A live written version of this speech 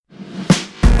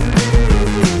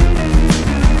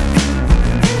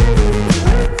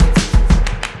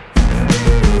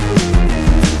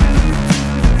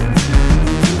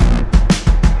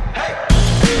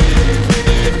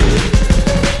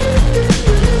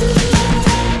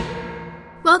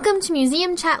Welcome to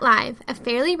Museum Chat Live, a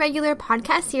fairly regular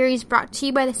podcast series brought to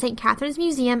you by the St. Catharines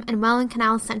Museum and Welland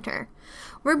Canal Center.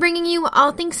 We're bringing you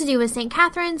all things to do with St.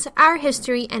 Catharines, our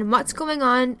history, and what's going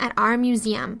on at our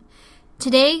museum.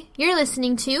 Today, you're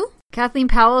listening to Kathleen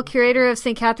Powell, Curator of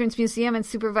St. Catharines Museum and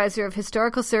Supervisor of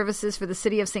Historical Services for the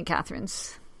City of St.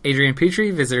 Catharines. Adrian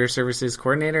Petrie, Visitor Services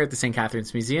Coordinator at the St.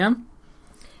 Catharines Museum.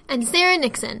 And Sarah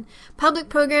Nixon, Public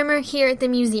Programmer here at the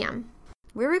museum.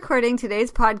 We're recording today's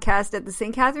podcast at the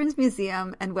St. Catharines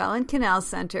Museum and Welland Canal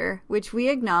Center, which we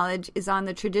acknowledge is on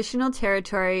the traditional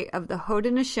territory of the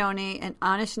Haudenosaunee and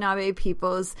Anishinaabe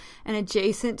peoples and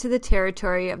adjacent to the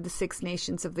territory of the Six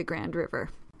Nations of the Grand River.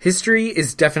 History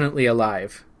is definitely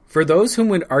alive. For those whom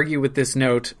would argue with this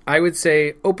note, I would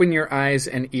say open your eyes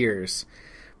and ears.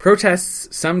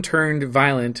 Protests, some turned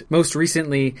violent, most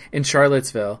recently in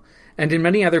Charlottesville, and in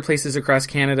many other places across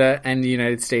Canada and the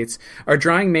United States, are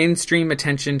drawing mainstream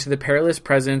attention to the perilous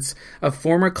presence of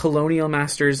former colonial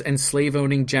masters and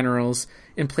slave-owning generals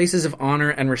in places of honor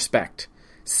and respect,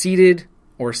 seated,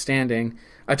 or standing,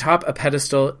 atop a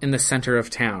pedestal in the center of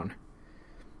town.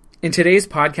 In today's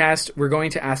podcast, we're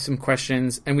going to ask some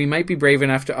questions, and we might be brave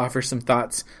enough to offer some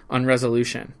thoughts on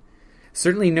resolution.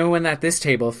 Certainly no one at this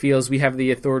table feels we have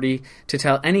the authority to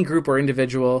tell any group or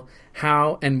individual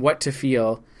how and what to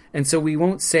feel, and so we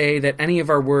won't say that any of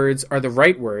our words are the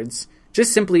right words,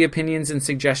 just simply opinions and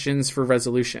suggestions for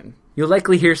resolution. You'll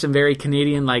likely hear some very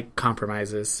Canadian-like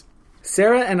compromises.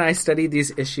 Sarah and I studied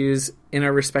these issues in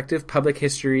our respective public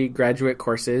history graduate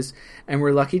courses, and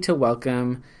we're lucky to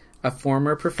welcome a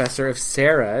former professor of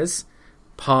Sarah's,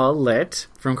 Paul Litt,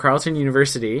 from Carleton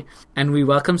University, and we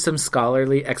welcome some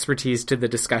scholarly expertise to the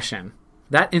discussion.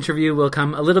 That interview will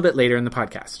come a little bit later in the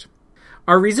podcast.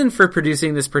 Our reason for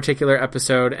producing this particular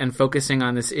episode and focusing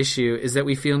on this issue is that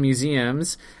we feel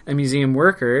museums and museum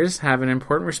workers have an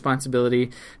important responsibility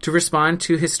to respond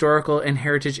to historical and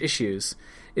heritage issues.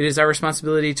 It is our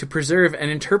responsibility to preserve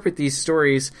and interpret these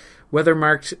stories, whether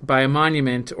marked by a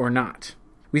monument or not.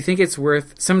 We think it's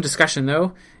worth some discussion,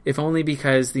 though, if only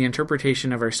because the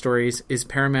interpretation of our stories is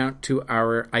paramount to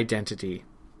our identity.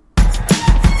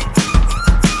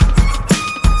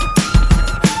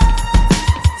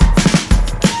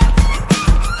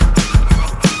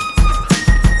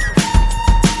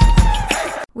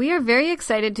 We are very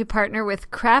excited to partner with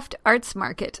Craft Arts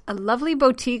Market, a lovely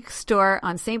boutique store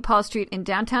on St. Paul Street in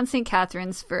downtown St.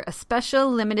 Catharines, for a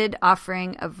special limited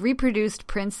offering of reproduced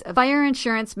prints of fire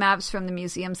insurance maps from the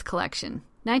museum's collection.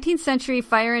 19th century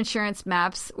fire insurance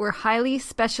maps were highly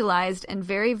specialized and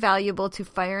very valuable to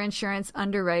fire insurance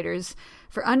underwriters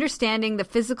for understanding the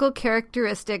physical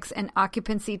characteristics and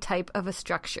occupancy type of a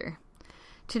structure.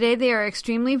 Today, they are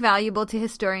extremely valuable to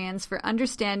historians for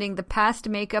understanding the past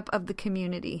makeup of the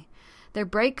community. Their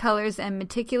bright colors and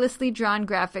meticulously drawn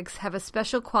graphics have a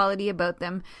special quality about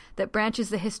them that branches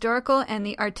the historical and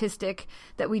the artistic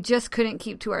that we just couldn't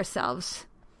keep to ourselves.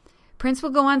 Prints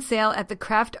will go on sale at the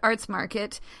Craft Arts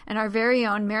Market and our very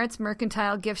own Merritt's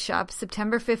Mercantile Gift Shop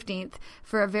September 15th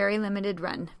for a very limited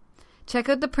run. Check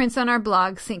out the prints on our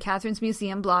blog,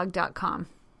 stcatharinesmuseumblog.com.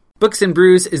 Books and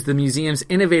Brews is the museum's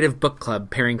innovative book club,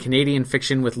 pairing Canadian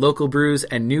fiction with local brews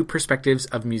and new perspectives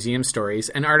of museum stories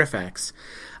and artifacts.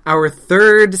 Our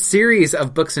third series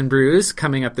of Books and Brews,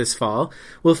 coming up this fall,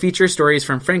 will feature stories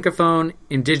from Francophone,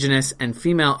 Indigenous, and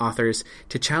female authors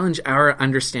to challenge our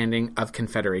understanding of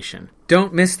Confederation.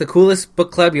 Don't miss the coolest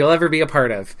book club you'll ever be a part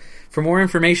of. For more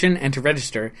information and to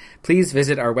register, please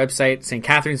visit our website,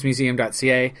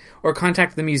 stcatharinesmuseum.ca, or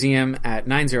contact the museum at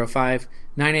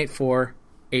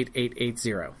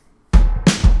 905-984-8880.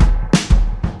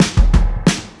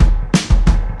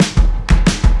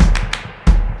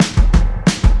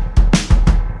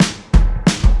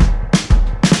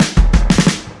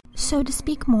 So to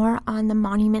speak more on the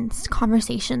monuments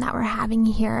conversation that we're having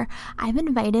here, I've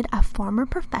invited a former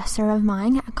professor of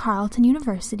mine at Carleton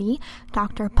University,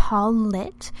 Dr. Paul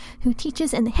Litt, who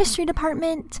teaches in the history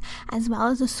department as well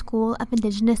as the School of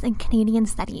Indigenous and Canadian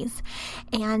Studies.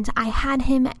 And I had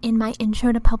him in my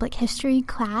Intro to Public History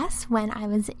class when I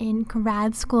was in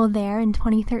grad school there in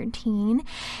 2013.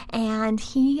 And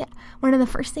one of the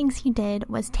first things he did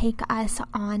was take us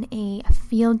on a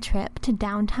field trip to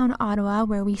downtown Ottawa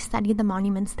where we studied the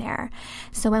monuments there.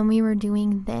 So when we were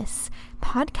doing this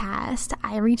podcast,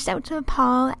 I reached out to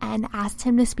Paul and asked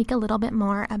him to speak a little bit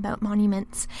more about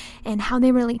monuments and how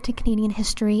they relate to Canadian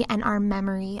history and our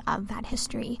memory of that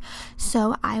history.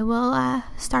 So I will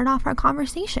start off our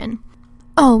conversation.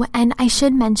 Oh, and I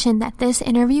should mention that this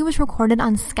interview was recorded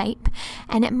on Skype,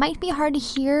 and it might be hard to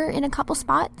hear in a couple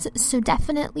spots, so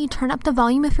definitely turn up the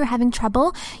volume if you're having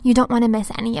trouble. You don't want to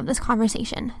miss any of this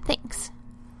conversation. Thanks.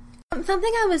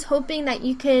 Something I was hoping that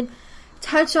you could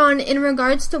touch on in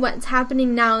regards to what's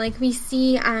happening now. Like we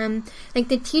see, like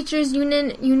the teachers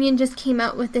union just came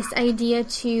out with this idea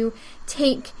to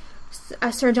take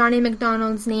Sir John A.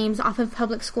 Macdonald's names off of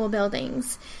public school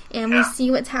buildings. And we see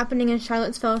what's happening in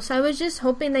Charlottesville. So I was just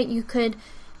hoping that you could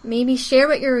maybe share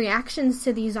what your reactions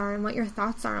to these are and what your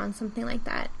thoughts are on something like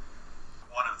that.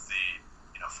 One of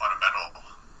the fundamental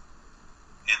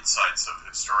insights of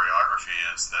historiography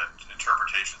is that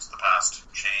interpretations of the past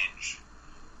change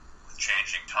with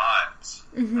changing times.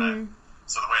 Mm-hmm. Right?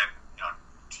 So the way,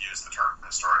 to use the term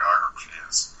historiography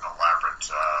is an elaborate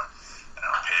and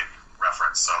opaque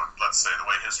reference. So let's say the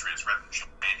way history is written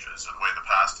changes, or the way the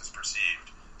past is perceived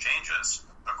changes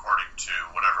according to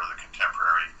whatever the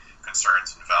contemporary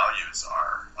concerns and values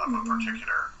are of a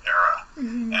particular era.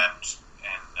 Mm-hmm. And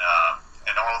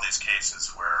in all of these cases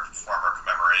where former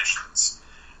commemorations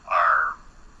are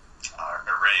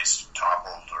erased,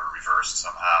 toppled, or reversed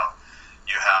somehow,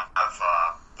 you have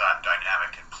that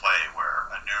dynamic in play where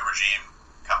a new regime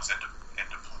comes into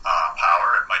power.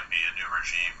 It might be a new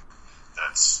regime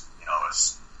that's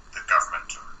is the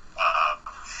government or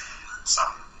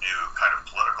some new kind of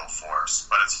political force,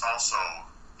 but it's also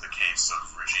the case of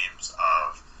regimes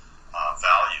of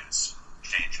values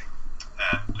changing.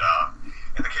 And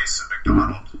in the case of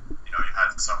MacDonald, you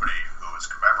had somebody who was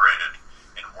commemorated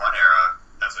in one era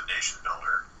as a nation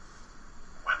builder,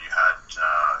 when you had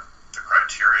the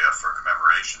criteria for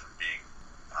commemoration being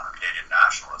Canadian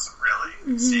nationalism,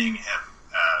 really, seeing him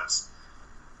as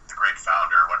the great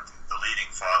founder, the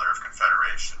leading father of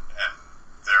Confederation, and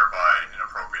thereby an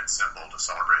appropriate symbol to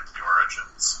celebrate the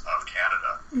origins of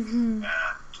Canada,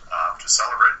 and to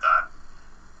celebrate that.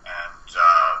 And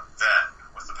then,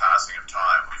 with the passing of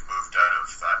time, we've moved out of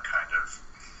that kind of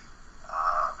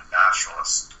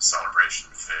nationalist celebration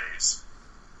phase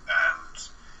and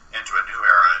into a new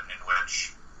era in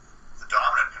which the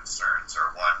dominant concerns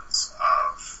are ones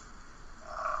of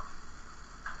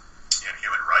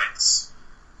human rights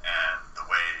and the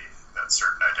way that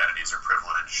certain identities are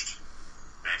privileged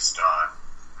based on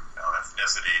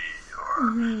ethnicity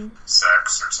or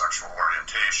sex or sexual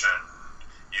orientation,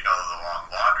 the long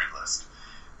laundry list.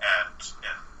 And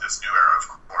in this new era, of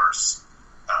course,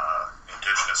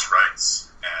 Indigenous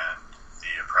rights and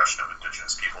the oppression of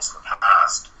Indigenous peoples in the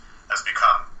past has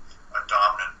become a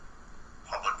dominant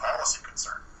public policy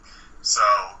concern. So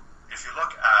if you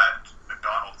look at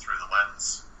MacDonald through the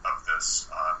lens of this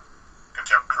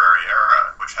contemporary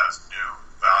era, which has new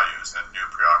values and new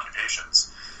preoccupations,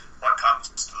 what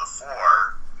comes to the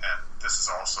fore, and this is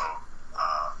also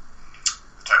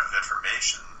the type of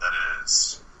information that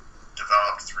is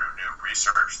developed through new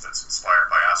research that's inspired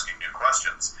by asking new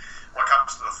questions, what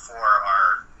comes to the fore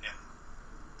are, in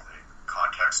the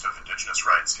context of Indigenous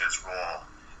rights, his role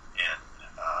in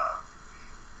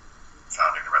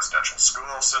founding the residential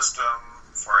school system,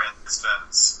 for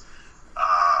instance,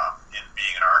 in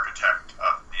being an architect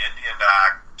of the Indian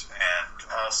Act, and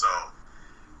also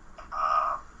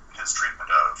his treatment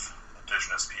of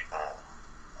Indigenous people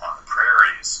on the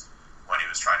prairies when he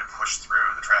was trying to push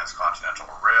through the Transcontinental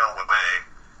Railway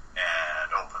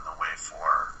and open the way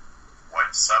for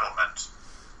white settlement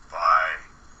by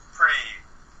pretty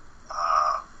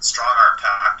strong-arm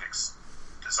tactics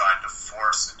designed to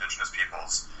force Indigenous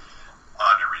peoples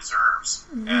onto reserves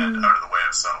and out of the way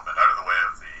of settlement, out of the way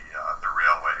of the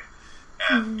railway.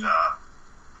 And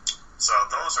so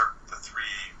those are the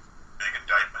three big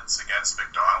indictments against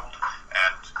MacDonald.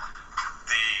 And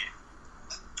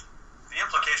the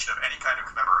implication of any kind of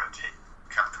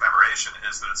commemoration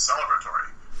is that it's celebratory,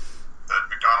 that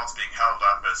MacDonald's being held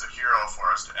up as a hero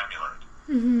for us to emulate.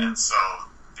 And so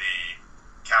the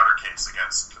counter case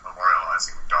against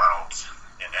memorializing MacDonald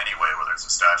in any way, whether it's a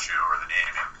statue or the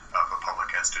naming of a public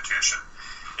institution,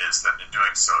 is that in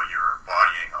doing so you're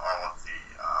embodying all of the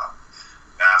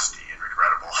nasty and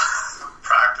regrettable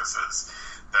practices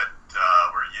that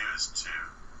were used to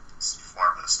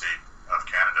form the state of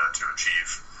Canada to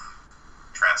achieve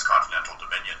transcontinental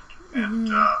dominion. And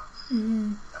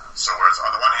so whereas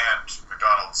on the one hand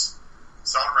MacDonald's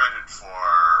celebrated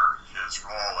for his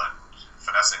role in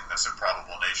finessing this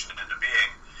improbable nation into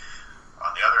being,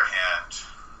 on the other hand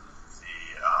the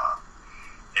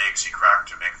eggs he cracked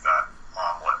to make that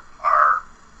omelet are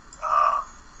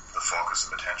the focus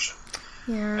of attention.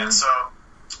 And so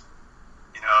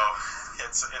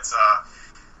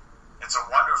it's a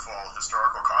wonderful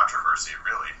historical controversy,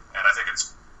 really, and I think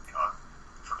it's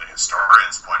from the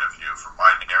historian's point of view, from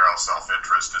my narrow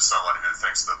self-interest as someone who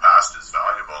thinks the past is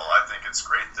valuable, I think it's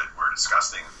great that we're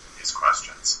discussing these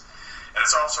questions. And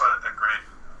it's also a great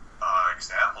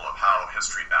example of how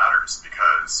history matters,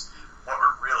 because what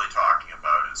we're really talking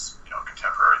about is,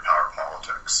 contemporary power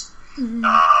politics. Mm-hmm.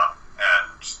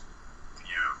 And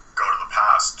you go to the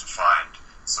past to find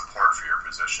support for your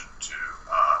position, to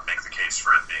make the case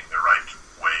for it being the right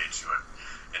way to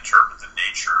interpret the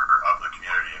nature of the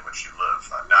community in which you live,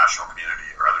 national community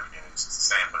or other communities. It's the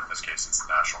same, but in this case, it's the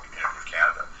national community of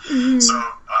Canada. Mm-hmm. So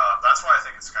that's why I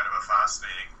think it's kind of a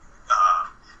fascinating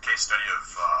case study of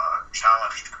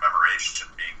challenged commemoration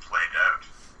being played out.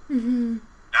 Mm-hmm.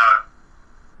 Now,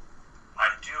 I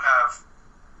do have,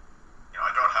 I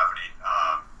don't have any,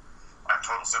 I have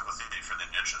total sympathy for the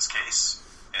Indigenous case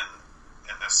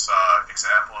in this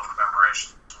example of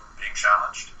commemoration being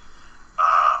challenged.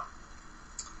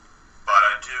 But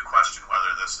I do question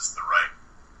whether this is the right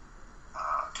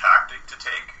tactic to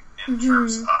take in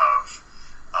terms of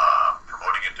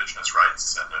promoting Indigenous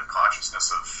rights and a consciousness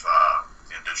of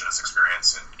the Indigenous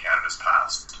experience in Canada's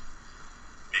past.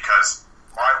 Because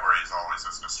my worry is always,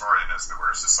 as an historian, is that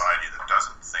we're a society that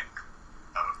doesn't think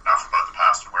enough about the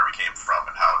past and where we came from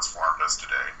and how it's formed us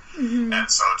today. Mm-hmm.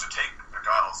 And so to take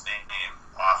MacDonald's name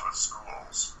off of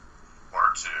schools,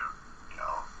 or to,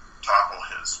 topple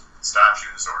his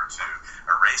statues, or to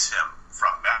erase him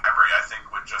from memory, I think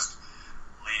would just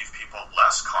leave people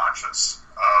less conscious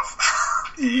of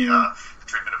the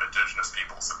treatment of Indigenous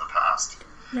peoples in the past.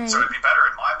 Right. So it'd be better,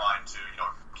 in my mind, to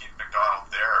keep MacDonald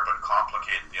there, but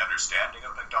complicate the understanding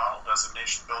of MacDonald as a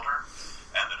nation builder,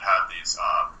 and it had these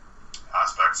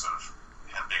aspects of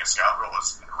him being a scoundrel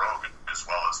and a rogue, as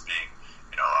well as being,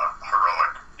 a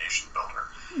heroic nation builder.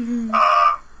 Mm-hmm.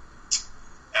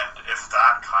 And if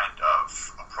that kind of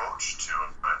approach to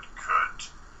it could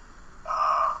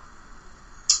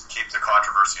keep the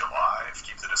controversy alive,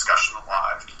 keep the discussion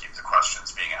alive, keep the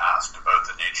questions being asked about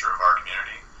the nature of our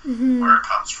community, where it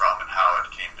comes from and how it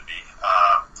came to be,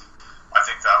 I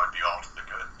think that would be all to the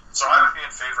good. So I would be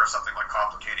in favor of something like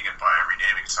complicating it by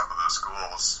renaming some of those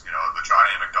schools, the John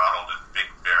A. MacDonald and Big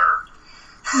Bear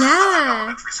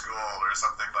Elementary School or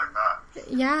something like that.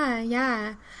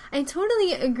 Yeah. I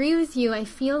totally agree with you. I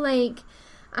feel like,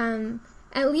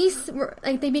 at least,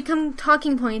 they become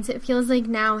talking points. It feels like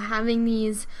now having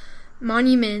these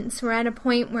monuments, we're at a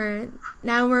point where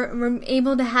now we're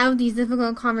able to have these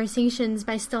difficult conversations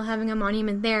by still having a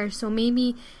monument there. So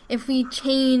maybe if we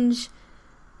change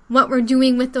what we're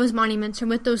doing with those monuments or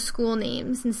with those school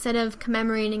names, instead of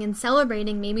commemorating and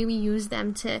celebrating, maybe we use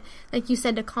them to, like you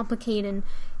said, to complicate and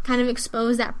kind of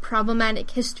expose that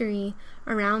problematic history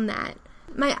around that.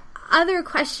 My other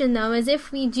question, though, is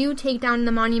if we do take down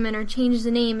the monument or change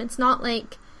the name, it's not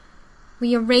like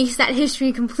we erase that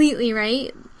history completely,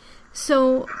 right?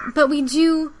 So, but we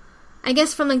do, I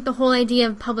guess from the whole idea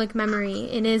of public memory,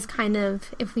 it is kind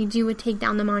of, if we do take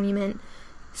down the monument,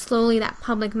 slowly that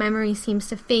public memory seems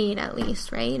to fade, at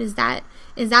least, right? Is that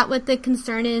what the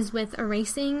concern is with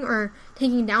erasing or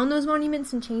taking down those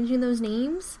monuments and changing those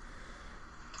names?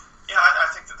 Yeah,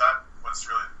 I think that was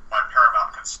really my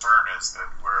paramount concern, is that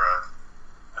we're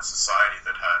a society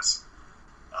that has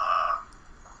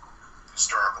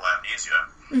historical amnesia,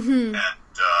 and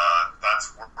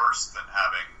that's worse than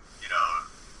having,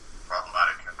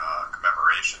 problematic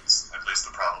commemorations. At least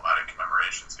the problematic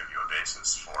commemorations give you a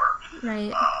basis for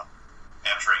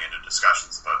entering into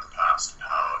discussions about the past and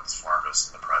how it's formed us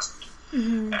in the present.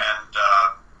 And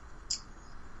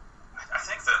I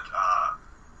think that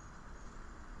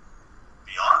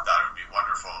beyond that, it would be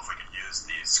wonderful if we could use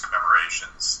these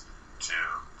commemorations to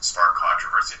spark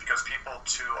controversy, because people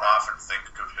too often think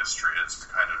of history as a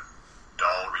kind of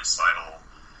dull recital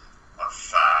of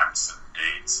facts and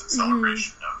dates and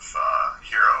celebration of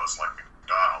heroes like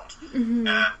MacDonald.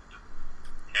 And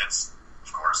it's,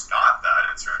 of course, not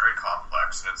that. It's very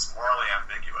complex, and it's morally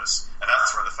ambiguous, and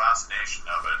that's where the fascination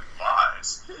of it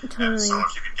lies. And so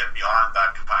if you could get beyond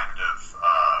that kind of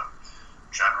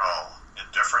general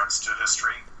indifference to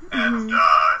history and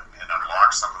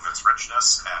unlock some of its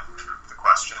richness and the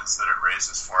questions that it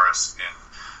raises for us in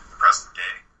the present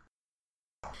day.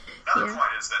 Another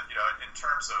point is that, in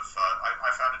terms of, I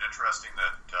found it interesting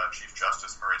that Chief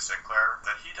Justice Murray Sinclair,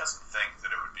 that he doesn't think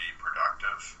that it would be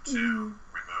productive to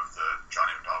remove the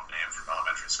Johnny MacDonald name from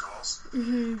elementary schools.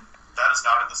 That is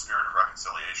not in the spirit of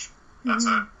reconciliation. That's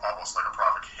almost like a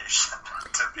provocation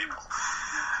to people.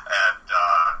 And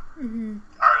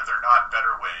are there not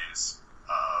better ways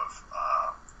of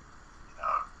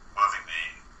moving the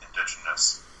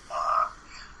Indigenous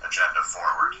agenda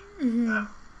forward than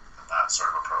that sort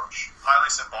of approach? Highly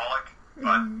symbolic,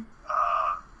 but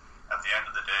at the end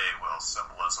of the day, will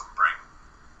symbolism bring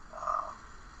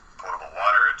potable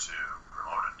water to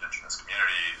promote Indigenous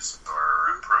communities,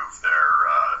 or improve their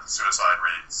suicide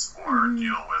rates, or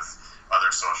deal with other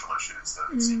other social issues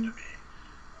that seem to be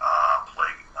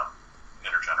plaguing them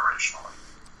intergenerationally.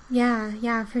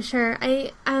 Yeah, for sure.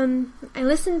 I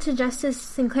listened to Justice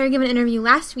Sinclair give an interview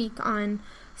last week on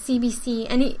CBC,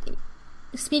 and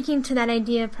speaking to that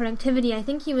idea of productivity, I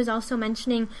think he was also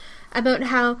mentioning about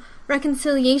how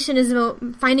reconciliation is about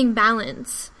finding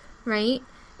balance, right?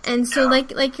 And so,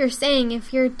 like you're saying,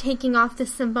 if you're taking off the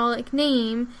symbolic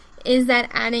name, is that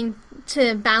adding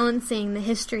to balancing the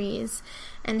histories?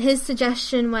 And his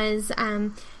suggestion was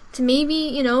to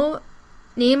maybe,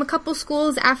 name a couple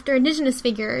schools after Indigenous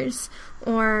figures,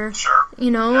 or,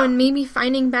 and maybe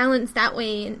finding balance that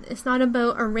way. And it's not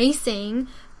about erasing,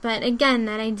 but again,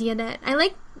 that idea that I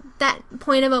like that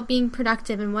point about being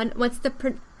productive and what's the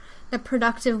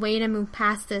productive way to move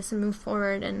past this and move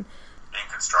forward and being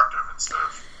constructive instead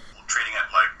of treating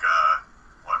it like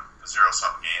a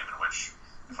zero-sum game in which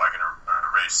if I can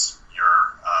erase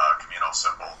your communal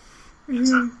symbol,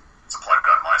 it's a point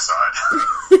on my side.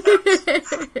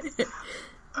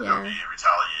 And there'll be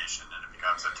retaliation, and it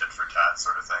becomes a tit-for-tat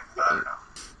sort of thing. I don't know.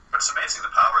 But it's amazing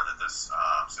the power that this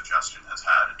suggestion has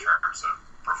had in terms of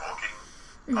provoking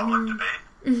public debate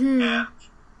and,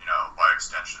 by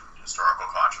extension, historical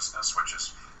consciousness, which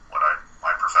is what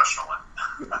my professional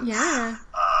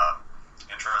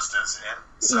interest is in.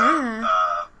 So I'm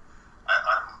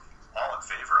all in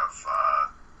favor of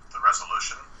the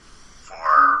resolution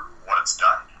for what it's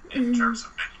done in terms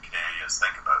of making Canadians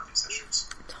think about these issues.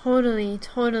 Totally.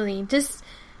 Just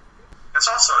it's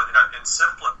also, in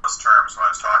simplest terms, when I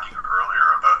was talking earlier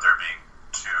about there being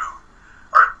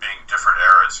different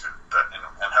eras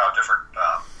and how different,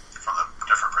 from the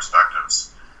different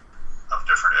perspectives of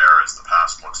different eras, the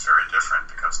past looks very different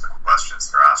because of the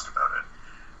questions that are asked about it.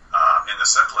 In the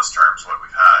simplest terms, what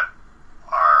we've had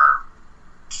are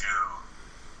two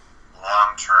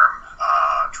long-term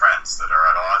trends that are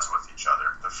at odds with each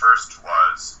other. The first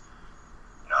was,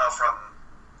 from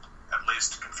at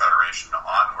least Confederation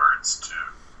onwards, to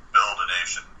build a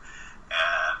nation,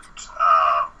 and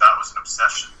that was an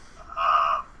obsession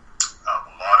of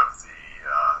a lot of the,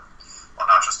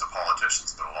 not just the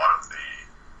politicians, but a lot of the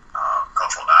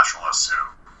cultural nationalists who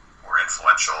were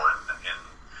influential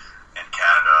in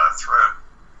Canada throughout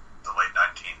the late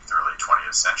 19th, early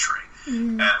 20th century.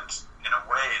 And in a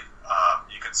way,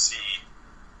 you could see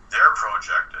their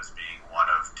project as being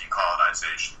one of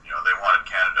decolonization. They wanted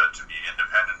Canada to be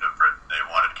independent of Britain. They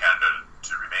wanted Canada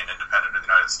to remain independent of the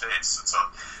United States. And so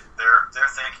they're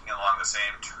thinking along the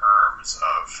same terms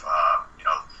of,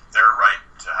 their right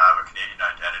to have a Canadian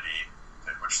identity,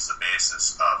 which is the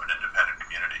basis of an independent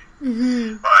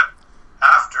community. But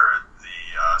after the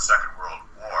Second World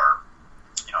War,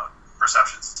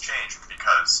 perceptions changed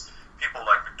because people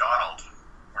like MacDonald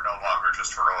were no longer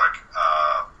just heroic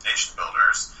nation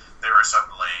builders. They were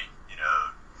suddenly,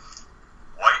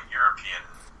 white European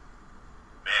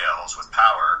males with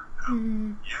power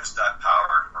who used that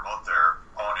power to promote their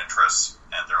own interests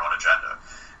and their own agenda,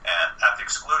 and at the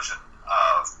exclusion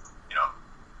of,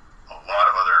 a lot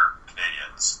of other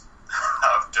Canadians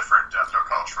of different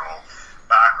ethnocultural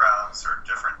backgrounds or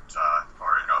different,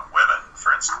 women,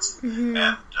 for instance,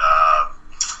 and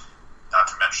not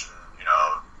to mention,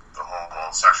 the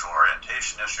whole sexual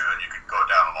orientation issue, and you could go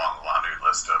down a long laundry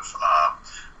list of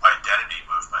identity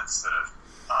movements that have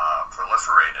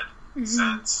proliferated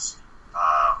since,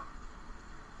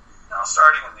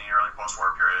 starting in the early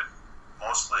post-war period,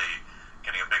 mostly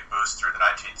getting a big boost through the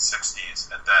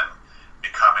 1960s, and then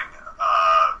becoming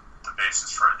the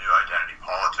basis for a new identity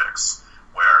politics,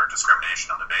 where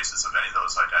discrimination on the basis of any of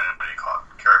those identity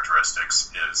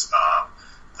characteristics is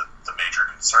the major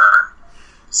concern.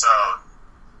 So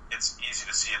it's easy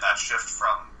to see in that shift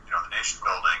from the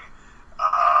nation-building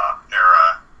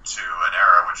era to an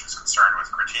era which is concerned with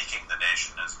critiquing the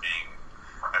nation as being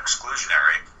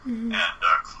exclusionary and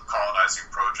a colonizing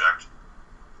project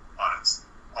on its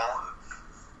own,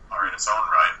 or in its own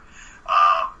right,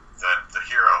 that the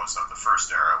heroes of the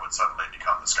first era would suddenly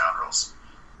become the scoundrels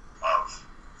of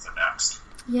the next.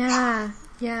 Yeah.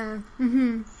 Okay.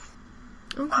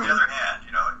 On the other hand,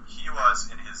 he was,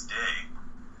 in his day,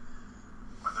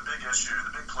 when the big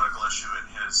political issue in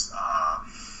his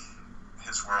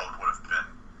world would have been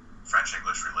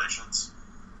French-English relations.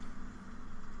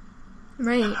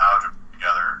 Right. And how to put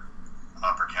together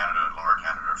Upper Canada and Lower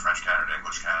Canada, or French Canada,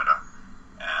 English Canada.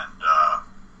 And,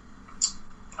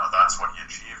 that's what he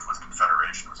achieved with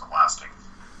Confederation, was a lasting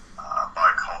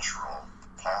bicultural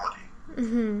polity.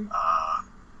 In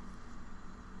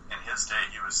his day,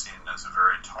 he was seen as a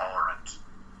very tolerant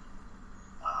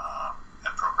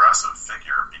and progressive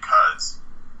figure because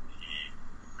he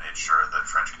made sure that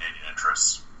French-Canadian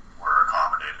interests were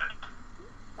accommodated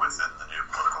within the new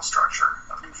political structure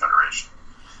of Confederation.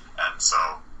 And so,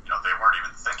 they weren't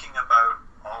even thinking about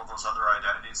all of those other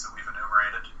identities that we've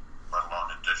enumerated, let alone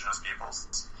Indigenous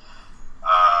peoples.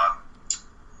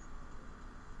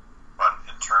 But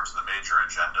in terms of the major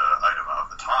agenda item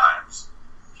of the times,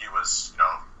 he was,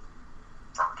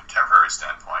 from a contemporary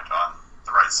standpoint, on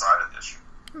the right side of the issue.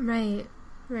 Right.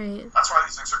 That's why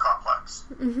these things are complex.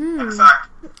 Mm-hmm. And in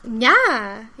fact...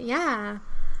 Yeah.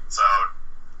 So,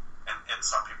 and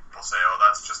some people say,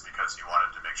 that's just because he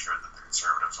wanted to make sure that the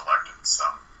Conservatives elected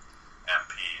some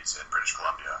MPs in British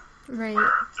Columbia, right,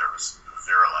 where there was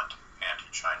virulent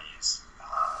anti-Chinese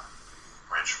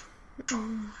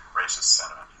racist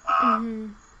sentiment.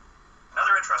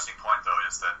 Another interesting point, though,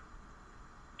 is that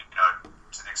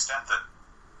to the extent that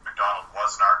Macdonald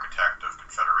was an architect of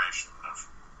Confederation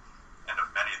and of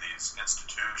many of these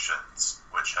institutions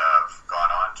which have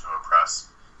gone on to oppress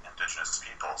Indigenous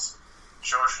peoples,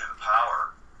 shows you the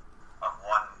power of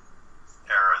one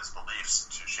era's beliefs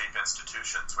to shape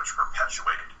institutions which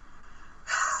perpetuate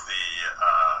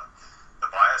the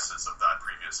biases of that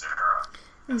previous era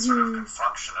and sort of can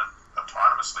function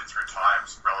autonomously through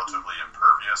times, relatively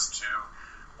impervious to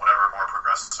whatever more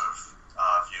progressive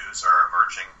views are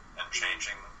emerging and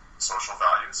changing social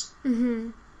values.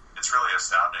 It's really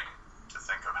astounding to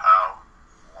think of how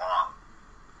long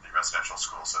the residential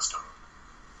school system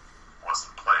was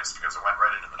in place, because it went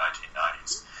right into the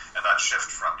 1990s. And that shift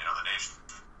from, the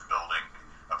nation-building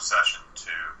obsession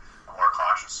to a more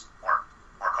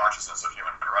consciousness of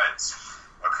human rights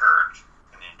occurred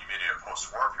in the immediate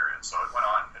post-war period. So it went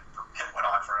on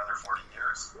for another 40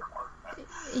 years or more.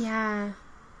 Yeah.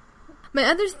 My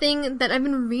other thing that I've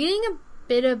been reading a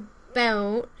bit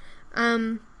about,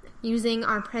 using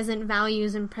our present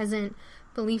values and present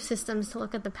belief systems to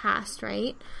look at the past,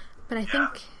 right? But I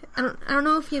think I don't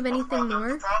know if you have anything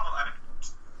more. The problem,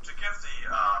 to give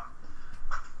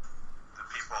the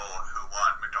people who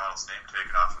want Macdonald's name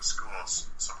taken off of schools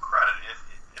some credit,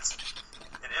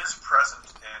 it is present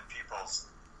in people's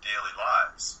daily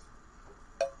lives.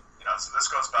 So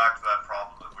this goes back to that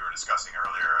problem that we were discussing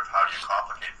earlier of how do you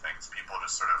complicate things. People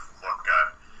just sort of look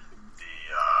at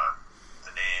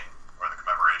the name or the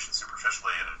commemoration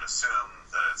superficially and assume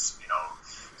that it's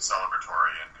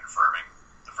celebratory and confirming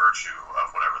the virtue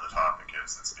of whatever the topic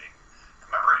is that's being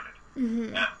commemorated.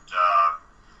 And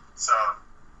so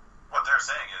what they're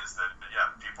saying is that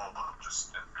people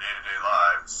just in day-to-day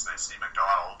lives, they see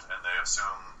McDonald and they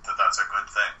assume that that's a good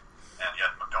thing, and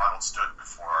yet McDonald stood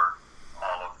before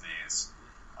all of these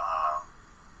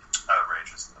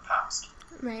outrages in the past.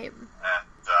 Right. And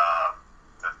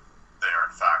that they are,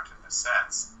 in fact, in a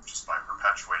sense, just by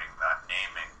perpetuating that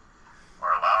naming or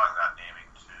allowing that naming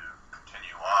to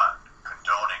continue on,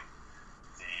 condoning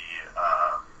the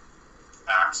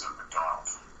acts of McDonald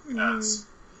as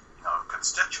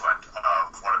constituent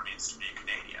of what it means to be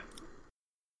Canadian.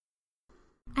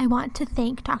 I want to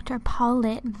thank Dr. Paul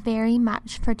Litt very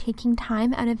much for taking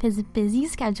time out of his busy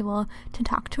schedule to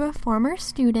talk to a former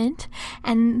student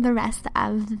and the rest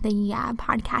of the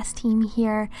podcast team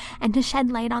here and to shed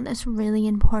light on this really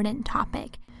important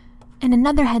topic. And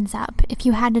another heads up, if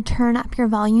you had to turn up your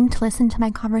volume to listen to my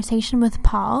conversation with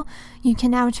Paul, you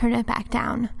can now turn it back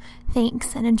down.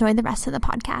 Thanks, and enjoy the rest of the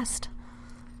podcast.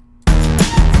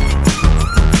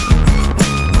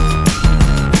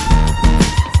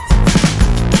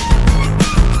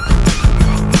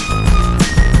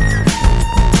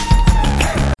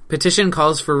 Petition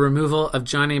calls for removal of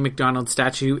John A. Macdonald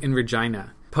statue in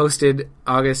Regina. Posted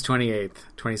August 28th,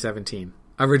 2017.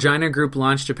 A Regina group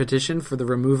launched a petition for the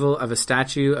removal of a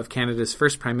statue of Canada's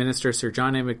first Prime Minister, Sir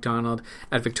John A. Macdonald,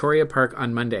 at Victoria Park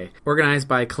on Monday. Organized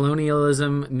by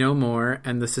Colonialism No More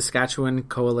and the Saskatchewan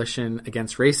Coalition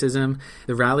Against Racism,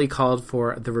 the rally called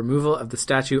for the removal of the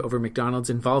statue over Macdonald's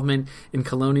involvement in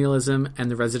colonialism and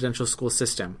the residential school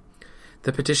system.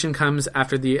 The petition comes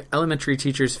after the Elementary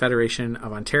Teachers Federation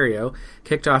of Ontario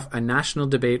kicked off a national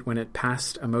debate when it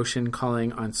passed a motion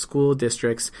calling on school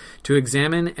districts to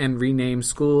examine and rename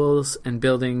schools and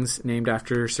buildings named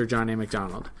after Sir John A.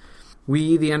 Macdonald.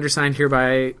 We, the undersigned,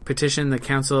 hereby petition the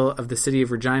Council of the City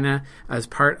of Regina as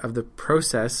part of the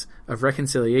process of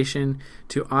reconciliation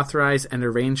to authorize and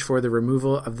arrange for the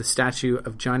removal of the statue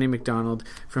of John A. Macdonald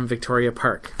from Victoria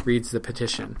Park, reads the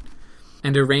petition,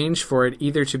 and arrange for it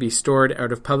either to be stored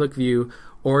out of public view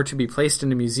or to be placed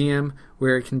in a museum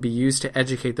where it can be used to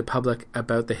educate the public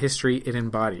about the history it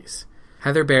embodies.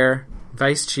 Heather Bear,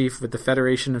 Vice Chief with the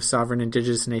Federation of Sovereign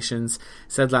Indigenous Nations,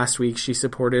 said last week she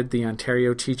supported the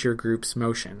Ontario Teacher Group's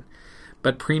motion.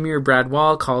 But Premier Brad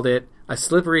Wall called it a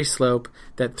slippery slope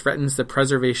that threatens the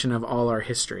preservation of all our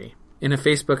history. In a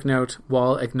Facebook note,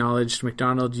 Wall acknowledged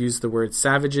MacDonald used the word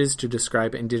savages to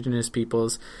describe Indigenous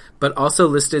peoples, but also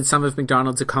listed some of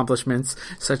MacDonald's accomplishments,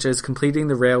 such as completing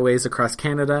the railways across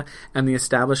Canada and the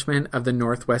establishment of the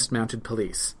Northwest Mounted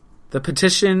Police. The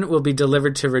petition will be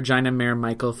delivered to Regina Mayor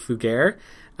Michael Fugere,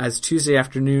 as Tuesday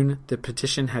afternoon the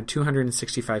petition had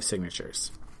 265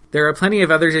 signatures. There are plenty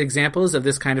of other examples of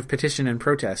this kind of petition and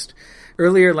protest.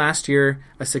 Earlier last year,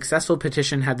 a successful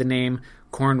petition had the name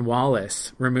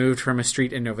Cornwallis removed from a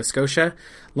street in Nova Scotia.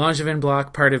 Langevin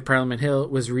Block, part of Parliament Hill,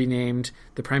 was renamed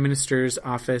the Prime Minister's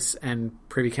Office and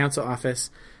Privy Council Office.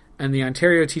 And the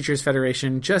Ontario Teachers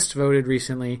Federation just voted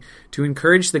recently to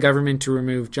encourage the government to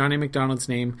remove John A. Macdonald's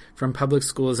name from public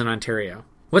schools in Ontario.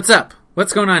 What's up?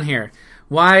 What's going on here?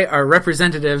 Why are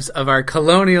representatives of our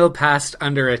colonial past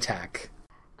under attack?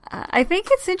 I think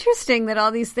it's interesting that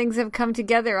all these things have come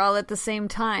together all at the same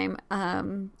time.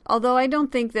 Although I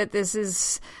don't think that this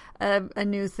is a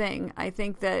new thing. I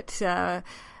think that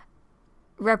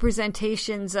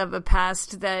representations of a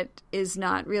past that is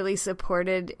not really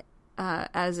supported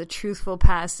as a truthful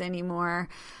past anymore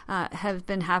have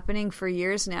been happening for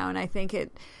years now. And I think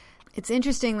it's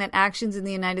interesting that actions in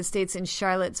the United States in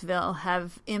Charlottesville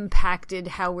have impacted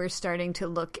how we're starting to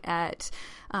look at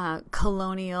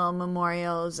colonial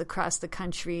memorials across the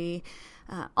country.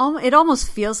 It almost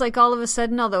feels like all of a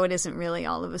sudden, although it isn't really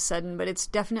all of a sudden, but it's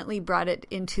definitely brought it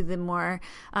into the more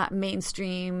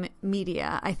mainstream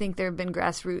media. I think there have been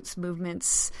grassroots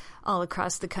movements all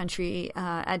across the country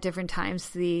at different times.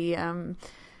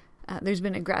 There's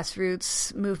been a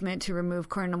grassroots movement to remove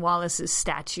Cornwallis's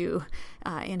statue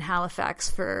in Halifax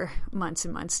for months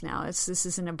and months now. This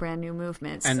isn't a brand new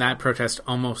movement. And that protest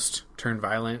almost turned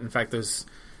violent. In fact, those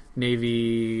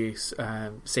Navy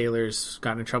sailors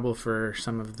got in trouble for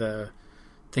some of the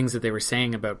things that they were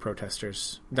saying about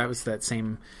protesters. That was that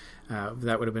same,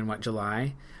 that would have been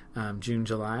July? June,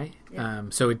 July. Yeah.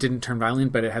 So it didn't turn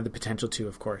violent, but it had the potential to,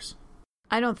 of course.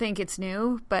 I don't think it's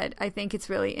new, but I think it's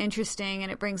really interesting, and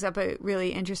it brings up a really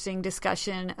interesting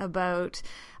discussion about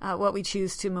what we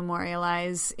choose to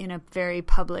memorialize in a very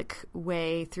public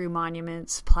way through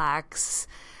monuments, plaques,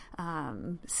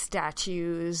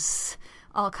 statues,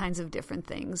 all kinds of different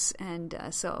things. And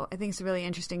so I think it's a really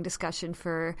interesting discussion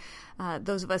for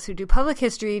those of us who do public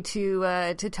history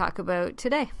to talk about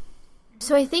today.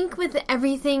 So I think with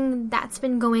everything that's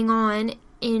been going on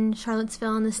in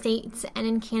Charlottesville in the States and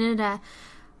in Canada,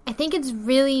 I think it's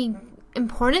really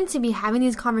important to be having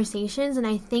these conversations, and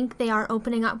I think they are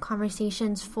opening up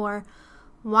conversations for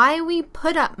why we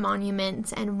put up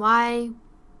monuments and why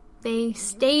they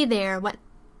stay there,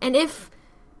 and if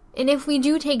we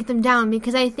do take them down,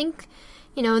 because I think,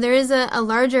 there is a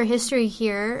larger history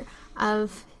here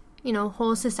of,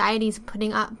 whole societies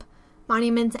putting up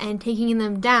monuments and taking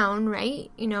them down, right?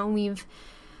 We've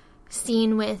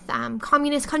seen with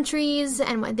communist countries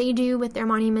and what they do with their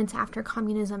monuments after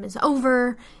communism is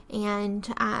over. And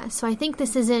so I think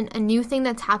this isn't a new thing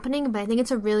that's happening, but I think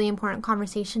it's a really important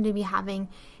conversation to be having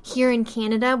here in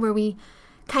Canada, where we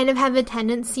kind of have a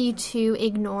tendency to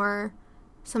ignore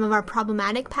some of our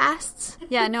problematic pasts.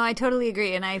 Yeah, no, I totally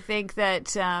agree. And I think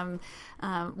that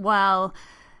while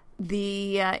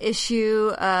the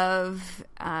issue of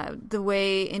the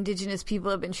way Indigenous people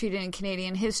have been treated in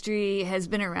Canadian history has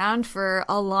been around for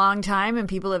a long time, and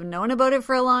people have known about it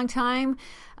for a long time.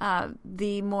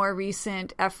 The more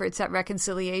recent efforts at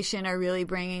reconciliation are really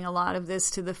bringing a lot of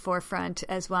this to the forefront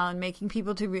as well, and making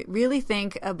people to really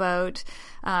think about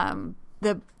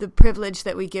the privilege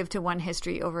that we give to one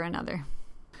history over another.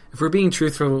 If we're being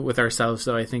truthful with ourselves,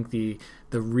 though, I think the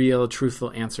real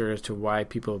truthful answer as to why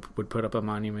people would put up a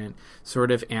monument sort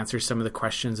of answers some of the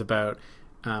questions about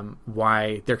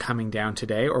why they're coming down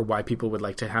today, or why people would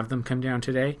like to have them come down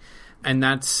today. And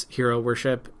that's hero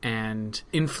worship and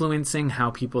influencing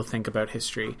how people think about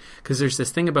history. Because there's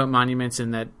this thing about monuments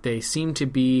in that they seem to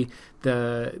be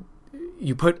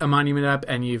you put a monument up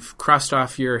and you've crossed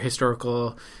off your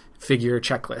historical figure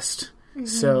checklist. Mm-hmm.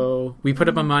 So we put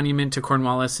up a monument to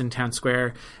Cornwallis in Town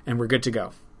Square and we're good to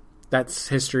go. That's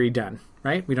history done,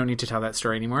 right? We don't need to tell that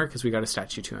story anymore because we got a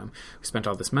statue to him. We spent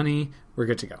all this money. We're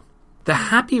good to go. The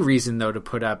happy reason, though, to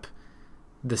put up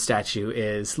the statue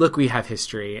is, look, we have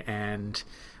history and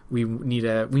we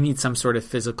need some sort of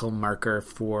physical marker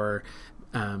for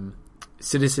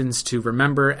citizens to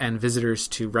remember and visitors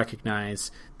to recognize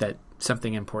that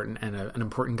something important and an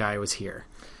important guy was here.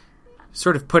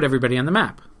 Sort of put everybody on the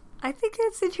map. I think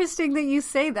it's interesting that you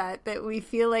say that we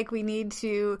feel like we need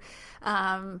to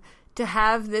to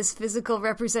have this physical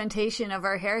representation of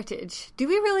our heritage. Do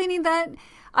we really need that?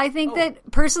 I think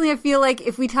that personally, I feel like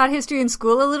if we taught history in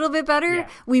school a little bit better,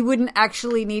 we wouldn't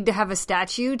actually need to have a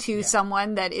statue to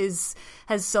someone that has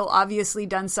so obviously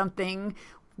done something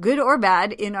good or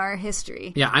bad in our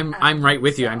history. Yeah, I'm right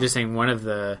with you. I'm just saying one of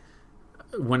the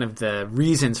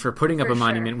reasons for putting up a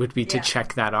monument would be to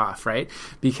check that off, right?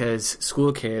 Because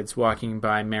school kids walking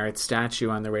by Merritt's statue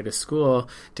on their way to school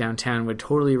downtown would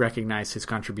totally recognize his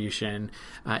contribution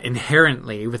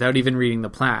inherently, without even reading the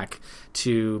plaque,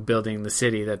 to building the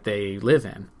city that they live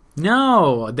in.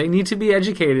 No, they need to be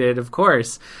educated, of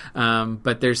course,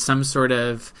 but there's some sort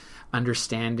of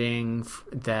understanding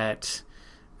that,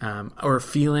 or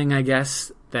feeling, I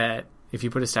guess, that if you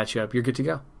put a statue up, you're good to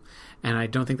go. And I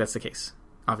don't think that's the case,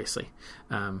 obviously.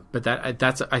 But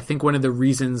that's I think one of the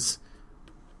reasons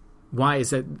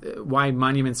why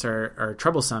monuments are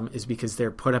troublesome is because they're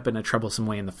put up in a troublesome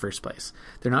way in the first place.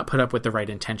 They're not put up with the right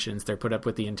intentions. They're put up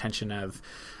with the intention of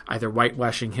either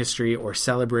whitewashing history or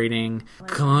celebrating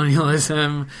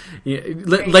colonialism.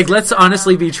 Let's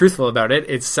honestly be truthful about it.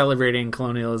 It's celebrating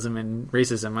colonialism and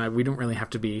racism. We don't really have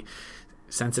to be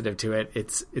sensitive to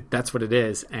it. That's what it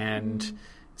is. And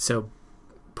so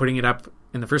putting it up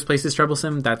in the first place is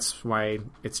troublesome. That's why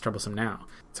it's troublesome now.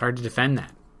 It's hard to defend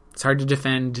that. It's hard to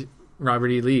defend Robert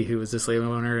E. Lee, who was a slave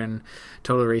owner and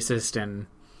total racist and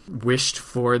wished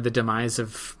for the demise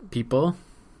of people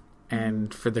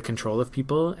and for the control of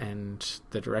people and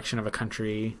the direction of a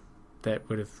country that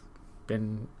would have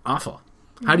been awful.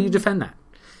 How do you defend that?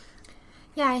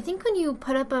 Yeah, I think when you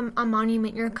put up a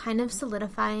monument, you're kind of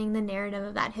solidifying the narrative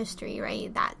of that history,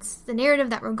 right? That's the narrative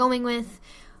that we're going with.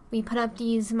 We put up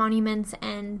these monuments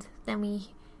and then we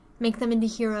make them into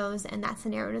heroes, and that's the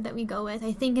narrative that we go with.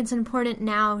 I think it's important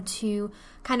now to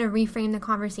kind of reframe the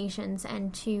conversations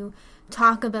and to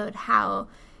talk about how,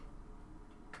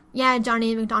 John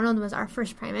A. Macdonald was our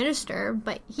first prime minister,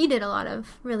 but he did a lot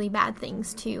of really bad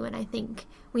things too, and I think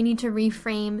we need to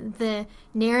reframe the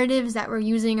narratives that we're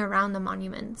using around the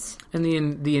monuments. And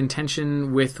the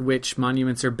intention with which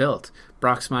monuments are built.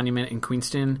 Brock's monument in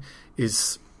Queenston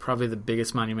is probably the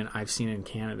biggest monument I've seen in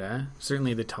Canada.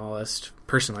 Certainly the tallest.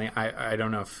 Personally, I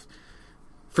don't know if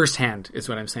firsthand is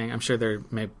what I'm saying. I'm sure there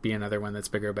may be another one that's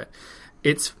bigger, but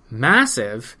it's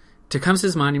massive.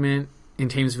 Tecumseh's monument in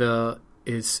Thamesville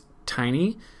is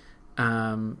tiny.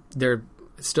 They're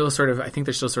still sort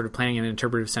of planning an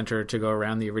interpretive center to go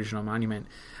around the original monument.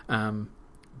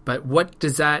 But what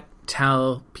does that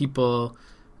tell people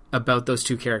about those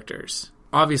two characters?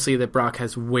 Obviously that Brock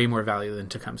has way more value than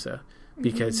Tecumseh,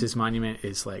 because his monument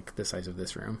is like the size of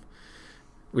this room,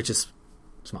 which is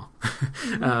small.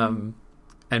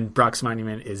 And Brock's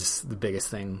monument is the biggest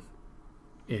thing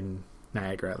in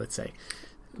Niagara, let's say.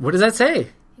 What does that say?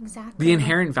 Exactly. The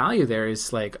inherent value there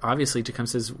is like, obviously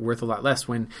Tecumseh's worth a lot less,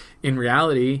 when in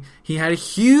reality he had a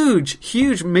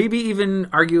huge, maybe even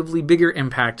arguably bigger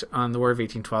impact on the War of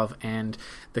 1812 and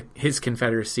his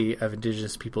confederacy of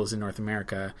Indigenous peoples in North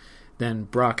America than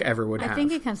Brock ever would have. I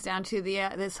think it comes down to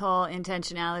this whole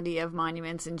intentionality of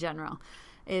monuments in general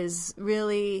is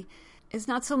really, it's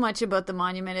not so much about the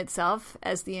monument itself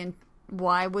as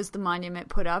why was the monument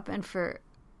put up and for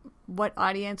what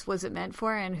audience was it meant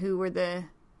for and who were the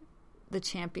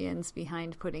champions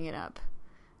behind putting it up.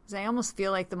 Because I almost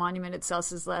feel like the monument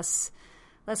itself is less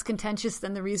contentious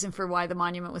than the reason for why the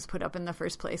monument was put up in the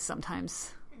first place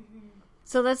sometimes.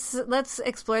 So let's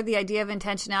explore the idea of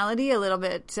intentionality a little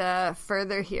bit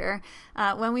further here.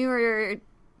 When we were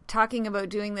talking about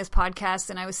doing this podcast,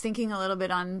 and I was thinking a little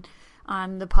bit on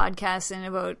the podcast and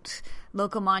about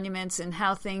local monuments and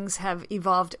how things have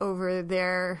evolved over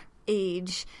their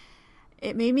age,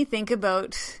 it made me think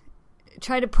about,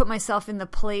 try to put myself in the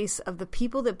place of the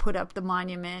people that put up the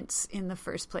monuments in the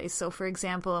first place. So, for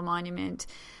example, a monument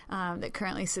that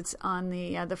currently sits on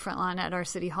the front lawn at our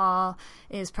City Hall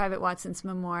is Private Watson's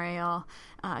memorial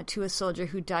to a soldier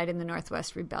who died in the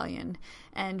Northwest Rebellion.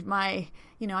 And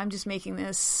I'm just making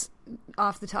this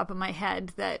off the top of my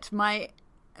head, that my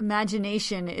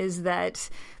imagination is that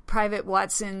Private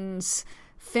Watson's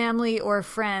family or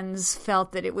friends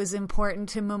felt that it was important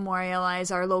to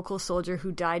memorialize our local soldier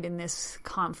who died in this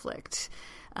conflict.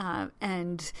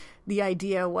 And the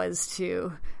idea was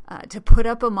to put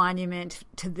up a monument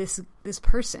to this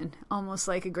person, almost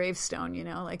like a gravestone,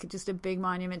 like just a big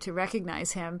monument to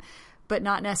recognize him, but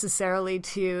not necessarily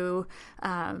to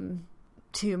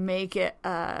make it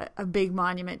a big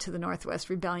monument to the Northwest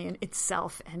Rebellion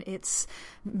itself and its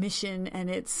mission and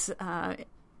its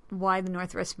why the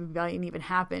Northwest Rebellion even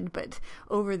happened, but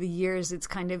over the years it's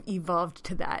kind of evolved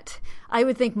to that. I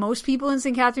would think most people in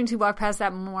St. Catharines who walk past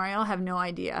that memorial have no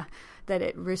idea that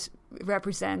it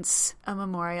represents a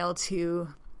memorial to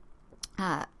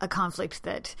a conflict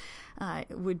that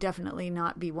would definitely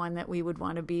not be one that we would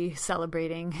want to be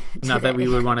celebrating today. Not that we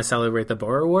would want to celebrate the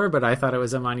Boer War, but I thought it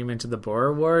was a monument to the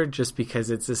Boer War just because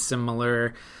it's a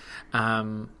similar...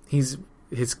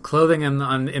 his clothing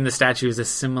in the statue is a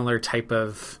similar type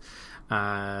of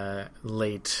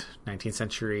late 19th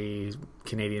century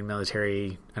Canadian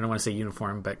military, I don't want to say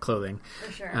uniform, but clothing.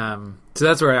 For sure. So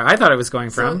that's where I thought it was going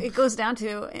from. So it goes down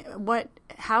to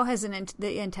how has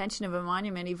the intention of a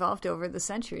monument evolved over the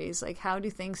centuries? Like, how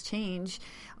do things change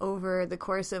over the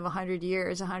course of 100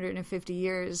 years, 150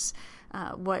 years?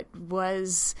 What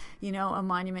was, a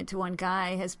monument to one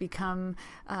guy has become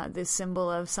this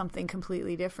symbol of something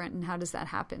completely different. And how does that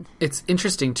happen? It's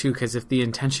interesting, too, because if the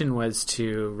intention was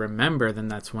to remember, then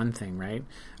that's one thing, right?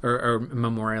 Or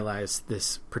memorialize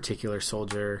this particular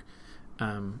soldier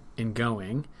in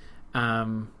going.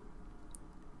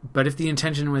 But if the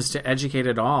intention was to educate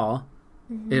at all,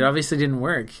 it obviously didn't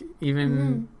work.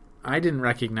 Even I didn't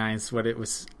recognize what it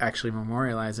was actually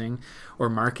memorializing or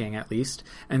marking, at least.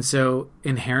 And so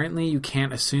inherently you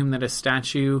can't assume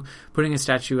that putting a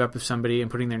statue up of somebody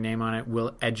and putting their name on it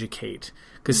will educate.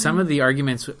 Because some of the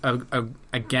arguments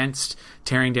against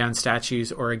tearing down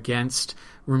statues or against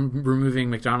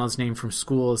removing McDonald's name from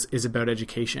schools is about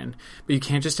education. But you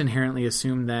can't just inherently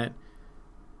assume that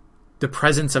the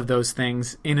presence of those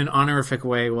things in an honorific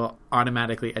way will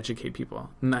automatically educate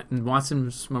people. And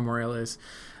Watson's Memorial is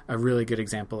a really good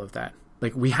example of that.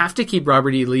 Like, we have to keep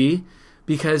Robert E. Lee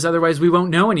because otherwise we won't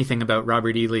know anything about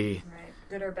Robert E. Lee. Right.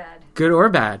 Good or bad. Good or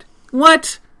bad.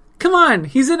 What? Come on.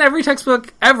 He's in every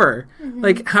textbook ever.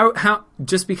 Like, how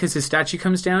just because his statue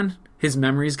comes down, his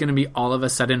memory is going to be all of a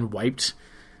sudden wiped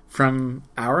from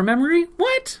our memory?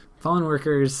 What? Fallen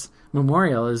Workers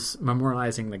Memorial is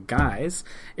memorializing the guys.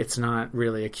 It's not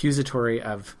really accusatory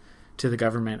to the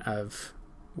government of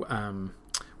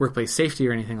workplace safety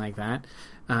or anything like that.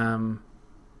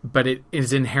 But it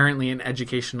is inherently an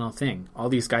educational thing. All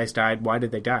these guys died. Why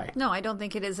did they die? No, I don't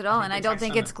think it is at all. And I don't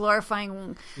think it's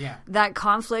glorifying that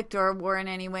conflict or war in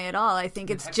any way at all. I think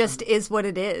it's just is what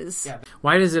it is. Yeah.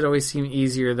 Why does it always seem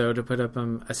easier, though, to put up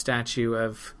a statue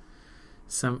of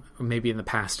maybe in the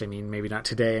past, maybe not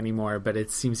today anymore, but it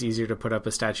seems easier to put up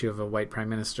a statue of a white prime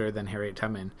minister than Harriet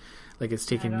Tubman. Like, it's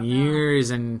taken years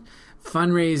and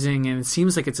fundraising, and it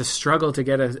seems like it's a struggle to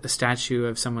get a statue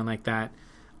of someone like that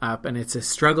up, and it's a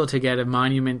struggle to get a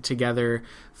monument together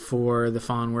for the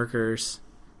fallen workers.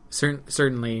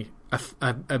 Certainly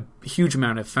a huge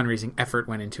amount of fundraising effort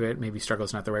went into it. Maybe struggle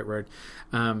is not the right word.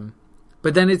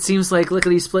 But then it seems like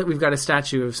lickety-split, we've got a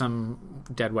statue of some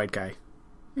dead white guy.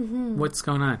 What's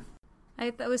going on?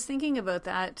 I was thinking about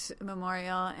that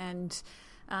memorial and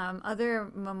other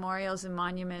memorials and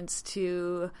monuments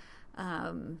to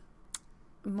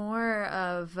more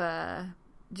of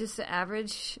just the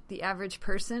average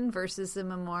person versus the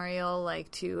memorial like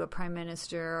to a prime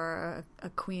minister or a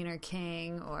queen or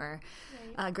king or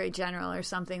a great general or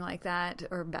something like that,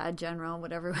 or bad general,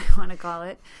 whatever we want to call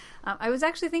it. I was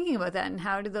actually thinking about that and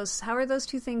how are those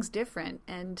two things different?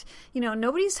 And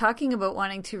nobody's talking about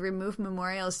wanting to remove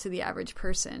memorials to the average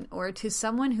person or to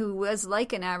someone who was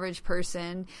like an average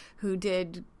person who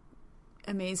did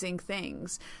amazing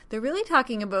things. They're really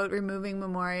talking about removing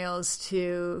memorials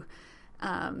to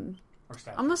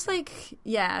almost like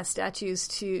statues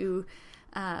to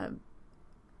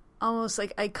almost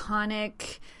like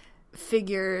iconic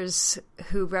figures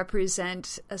who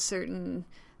represent a certain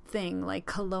thing, like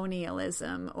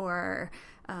colonialism or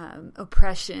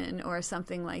oppression or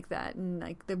something like that, and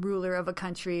like the ruler of a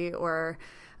country or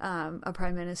a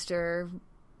prime minister,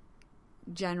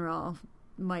 general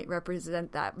might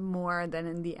represent that more than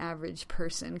in the average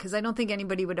person. Because I don't think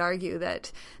anybody would argue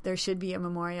that there should be a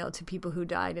memorial to people who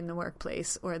died in the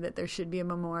workplace, or that there should be a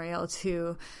memorial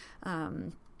to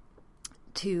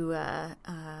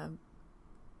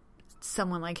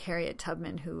someone like Harriet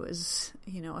Tubman, who was,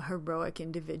 a heroic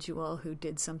individual who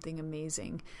did something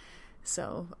amazing.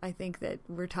 So I think that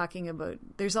we're talking about,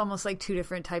 there's almost like two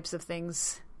different types of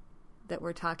things that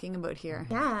we're talking about here.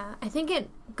 Yeah, I think it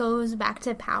goes back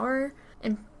to power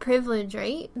and privilege,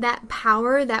 right? That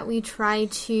power that we try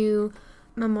to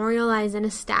memorialize in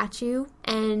a statue,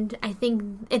 and I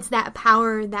think it's that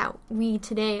power that we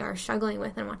today are struggling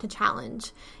with and want to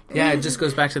challenge. Yeah, it just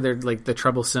goes back to the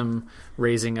troublesome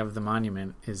raising of the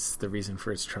monument is the reason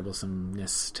for its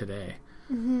troublesomeness today.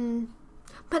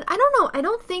 But I don't know. I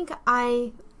don't think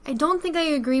I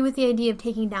agree with the idea of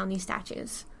taking down these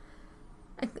statues.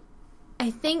 I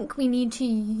think we need to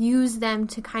use them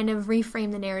to kind of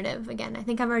reframe the narrative again. I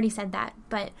think I've already said that,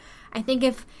 but I think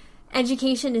if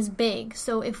education is big,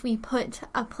 so if we put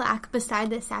a plaque beside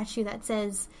the statue that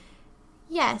says,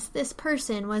 yes, this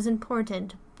person was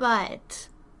important, but,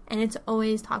 and it's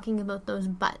always talking about those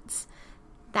buts,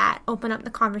 that open up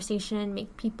the conversation and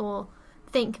make people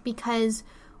think, because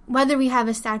whether we have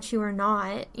a statue or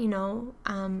not,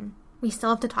 we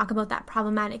still have to talk about that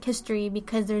problematic history,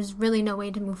 because there's really no way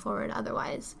to move forward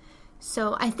otherwise.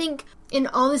 So I think in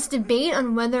all this debate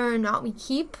on whether or not we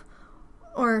keep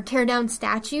or tear down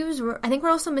statues, I think we're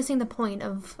also missing the point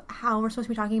of how we're supposed to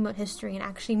be talking about history and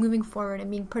actually moving forward and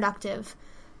being productive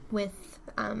with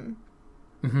that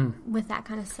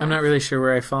kind of stuff. I'm not really sure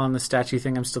where I fall on the statue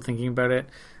thing. I'm still thinking about it.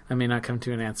 I may not come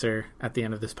to an answer at the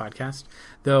end of this podcast,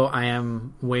 though I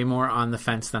am way more on the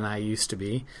fence than I used to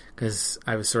be, because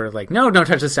I was sort of like, no, don't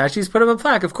touch the statues, put up a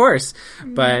plaque, of course.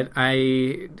 Mm-hmm. But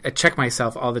I check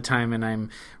myself all the time, and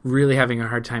I'm really having a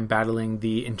hard time battling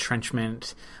the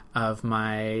entrenchment of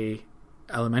my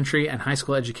elementary and high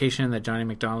school education that Johnny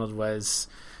MacDonald was,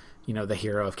 the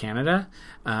hero of Canada.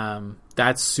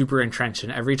 That's super entrenched,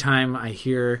 and every time I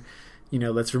hear,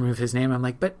 let's remove his name, I'm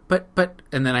like, but,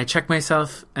 and then I check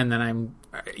myself, and then I'm,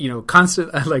 constant,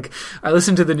 I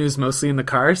listen to the news mostly in the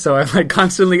car, so I'm like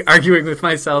constantly arguing with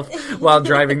myself while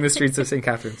driving the streets of St.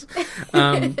 Catharines.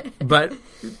 But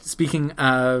speaking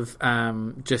of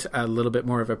just a little bit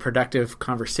more of a productive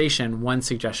conversation, one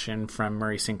suggestion from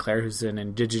Murray Sinclair, who's an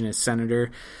Indigenous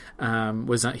senator,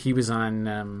 was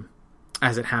on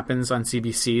As It Happens on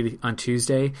CBC on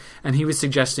Tuesday, and he was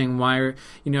suggesting why,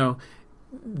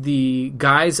 the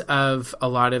guise of a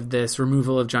lot of this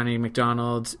removal of Johnny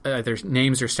MacDonald, either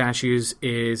names or statues,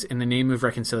 is in the name of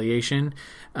reconciliation.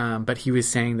 But he was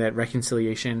saying that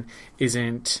reconciliation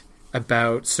isn't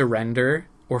about surrender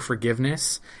or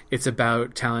forgiveness. It's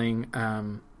about telling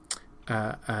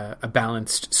a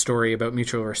balanced story about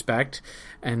mutual respect.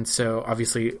 And so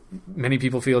obviously many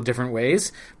people feel different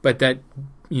ways, but that,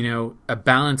 a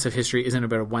balance of history isn't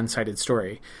about a one-sided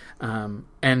story.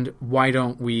 And why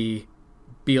don't we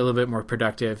be a little bit more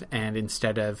productive, and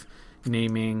instead of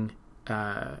naming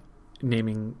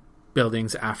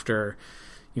buildings after,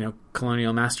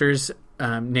 colonial masters,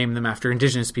 name them after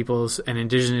Indigenous peoples and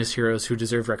Indigenous heroes who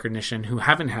deserve recognition, who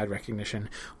haven't had recognition.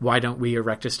 Why don't we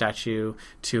erect a statue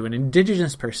to an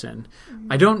Indigenous person?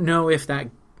 Mm-hmm. I don't know if that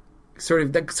sort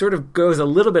of goes a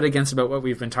little bit against about what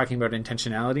we've been talking about,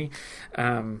 intentionality.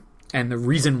 And the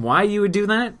reason why you would do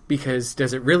that, because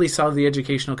does it really solve the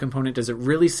educational component? Does it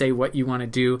really say what you want to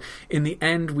do? In the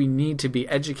end, we need to be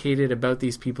educated about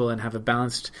these people and have a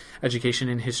balanced education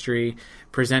in history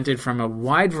presented from a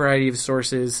wide variety of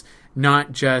sources,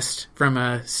 not just from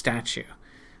a statue.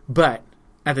 But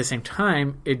at the same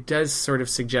time, it does sort of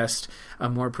suggest a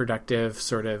more productive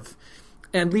sort of,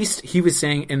 at least he was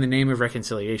saying, in the name of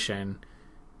reconciliation,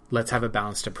 let's have a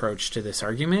balanced approach to this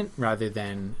argument rather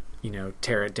than,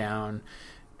 tear it down,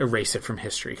 erase it from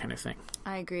history kind of thing.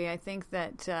 I agree. I think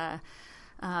that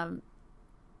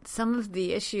some of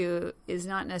the issue is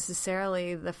not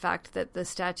necessarily the fact that the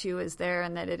statue is there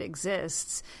and that it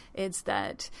exists. It's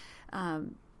that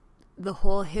the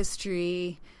whole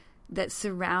history that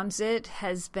surrounds it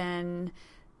has been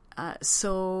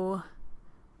so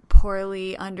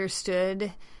poorly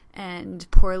understood and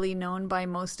poorly known by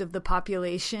most of the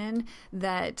population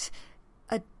that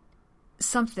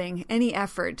any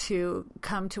effort to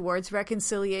come towards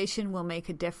reconciliation will make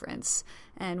a difference.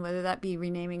 And whether that be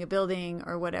renaming a building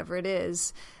or whatever it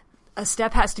is, a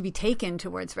step has to be taken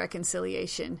towards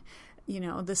reconciliation.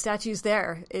 The statue's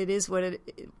there. It is what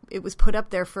it was put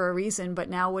up there for a reason, but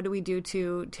now what do we do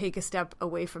to take a step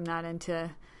away from that and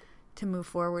to move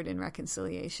forward in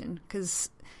reconciliation? Because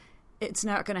it's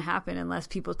not going to happen unless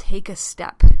people take a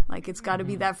step. It's got to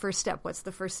be that first step. What's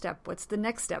the first step? What's the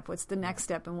next step? What's the next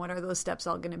step? And what are those steps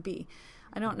all going to be?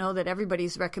 I don't know that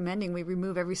everybody's recommending we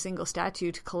remove every single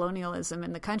statue to colonialism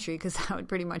in the country, because that would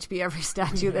pretty much be every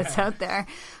statue that's out there.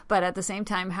 But at the same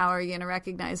time, how are you going to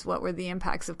recognize what were the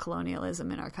impacts of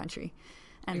colonialism in our country?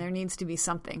 And there needs to be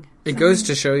something. It goes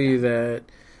to show you that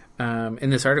in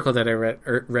this article that I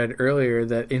read earlier,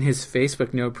 that in his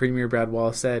Facebook note, Premier Brad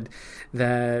Wall said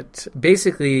that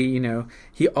basically,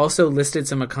 he also listed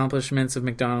some accomplishments of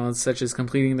McDonald's, such as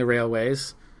completing the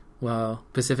railways. Well,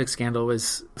 Pacific Scandal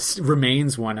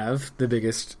remains one of the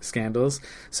biggest scandals.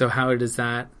 So how is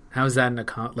that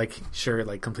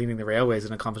an completing the railway is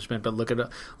an accomplishment, but look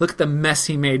at the mess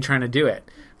he made trying to do it,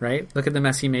 right? Look at the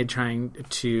mess he made trying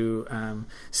to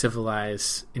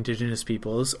civilize Indigenous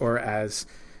peoples, or as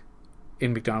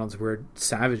in McDonald's word,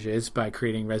 savages by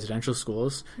creating residential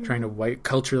schools, trying to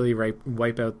culturally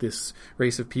wipe out this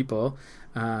race of people.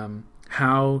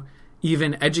 How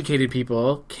even educated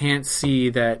people can't see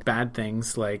that bad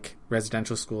things like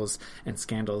residential schools and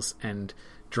scandals and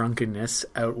drunkenness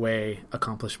outweigh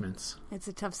accomplishments. It's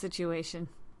a tough situation.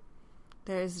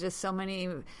 There's just so many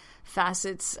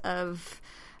facets of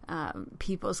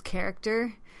people's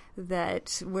character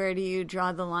that where do you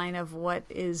draw the line of what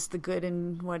is the good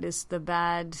and what is the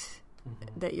bad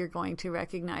that you're going to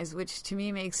recognize, which to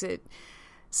me makes it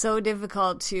so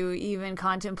difficult to even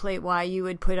contemplate why you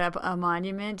would put up a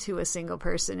monument to a single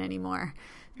person anymore.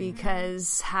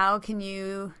 Because how can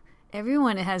you,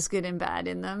 everyone has good and bad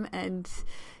in them, and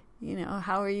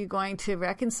how are you going to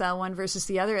reconcile one versus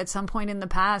the other at some point in the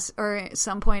past, or at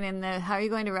some point how are you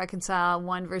going to reconcile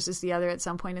one versus the other at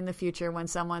some point in the future when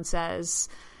someone says,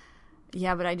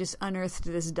 yeah, but I just unearthed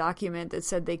this document that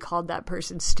said they called that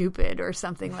person stupid or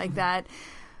something like that.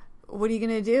 What are you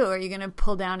going to do? Are you going to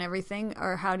pull down everything,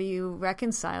 or how do you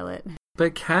reconcile it?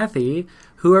 But Kathy,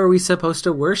 who are we supposed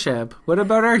to worship? What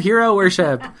about our hero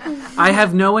worship? I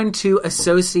have no one to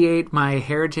associate my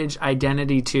heritage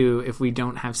identity to if we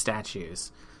don't have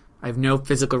statues. I have no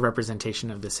physical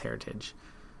representation of this heritage.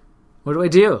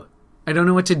 What do? I don't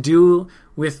know what to do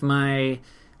with my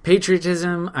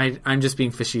patriotism. I'm just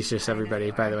being facetious,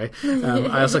 everybody, by the way.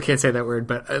 I also can't say that word,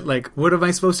 but what am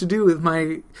I supposed to do with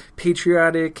my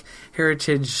patriotic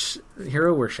heritage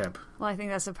hero worship? Well, I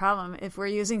think that's the problem. If we're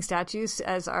using statues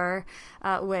as our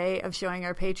way of showing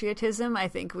our patriotism, I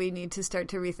think we need to start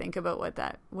to rethink about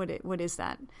what is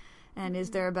that? And is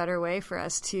there a better way for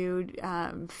us to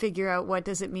figure out what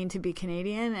does it mean to be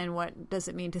Canadian and what does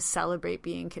it mean to celebrate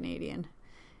being Canadian?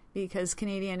 Because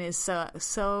Canadian is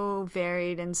so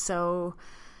varied and so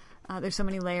there's so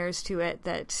many layers to it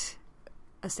that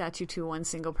a statue to one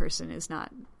single person is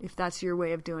not, if that's your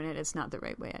way of doing it, it's not the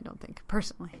right way, I don't think,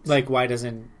 personally. Why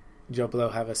doesn't Joe Blow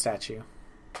have a statue?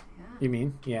 Yeah. You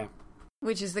mean? Yeah.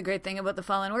 Which is the great thing about the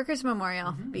Fallen Workers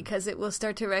Memorial, because it will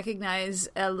start to recognize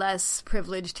a less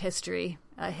privileged history,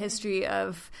 a history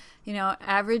of,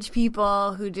 average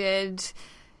people who did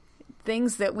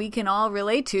things that we can all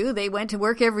relate to. They went to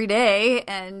work every day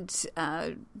and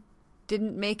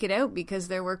didn't make it out because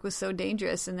their work was so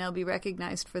dangerous, and they'll be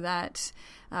recognized for that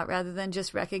rather than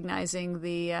just recognizing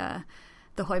the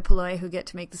hoi polloi who get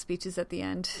to make the speeches at the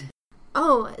end.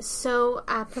 Oh, so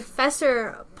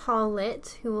Professor Paul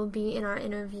Litt, who will be in our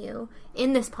interview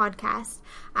in this podcast,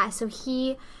 so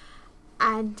he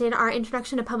did our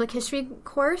Introduction to Public History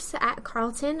course at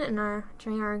Carleton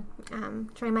during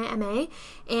my MA,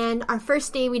 and our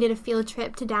first day we did a field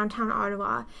trip to downtown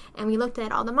Ottawa, and we looked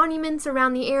at all the monuments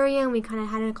around the area, and we kind of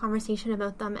had a conversation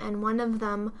about them, and one of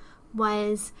them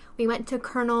was we went to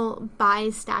Colonel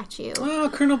Bai's statue. Oh,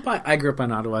 Colonel Bai. I grew up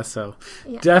in Ottawa, so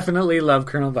definitely love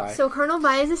Colonel Bai. So Colonel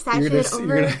Bai is a statue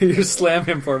you're gonna slam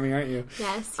him for me, aren't you?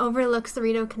 Yes, overlooks the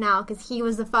Rideau Canal because he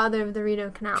was the father of the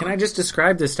Rideau Canal. Can I just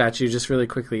describe this statue just really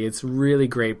quickly? It's a really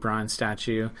great bronze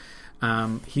statue.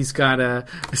 He's got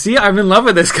I'm in love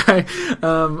with this guy.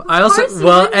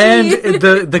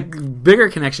 The bigger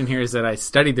connection here is that I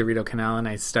studied the Rideau Canal and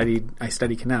I study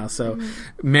canal. So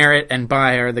Merritt and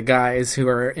Bai are the guys who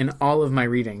are in all of my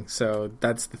reading. So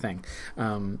that's the thing.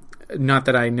 Not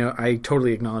that I know, I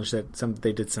totally acknowledge that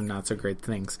they did some not so great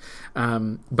things.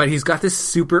 But he's got this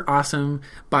super awesome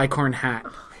bicorn hat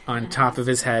on top of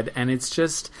his head, and it's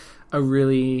just a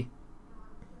really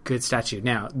good statue.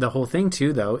 Now, the whole thing,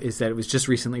 too, though, is that it was just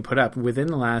recently put up within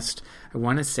the last, I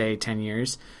want to say, 10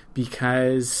 years,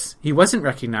 because he wasn't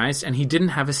recognized and he didn't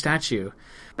have a statue.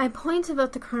 My point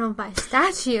about the Colonel Bai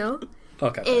statue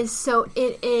is so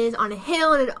it is on a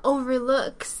hill and it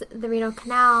overlooks the Rideau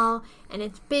Canal, and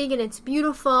it's big and it's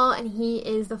beautiful, and he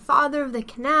is the father of the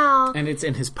canal. And it's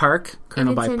in his park,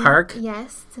 Colonel Bai Park.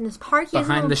 Yes, it's in his park.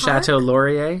 Behind the Chateau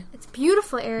Laurier. It's a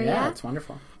beautiful area. Yeah, it's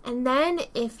wonderful. And then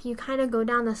if you kind of go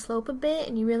down the slope a bit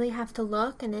and you really have to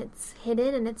look and it's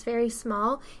hidden and it's very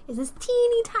small, is this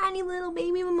teeny tiny little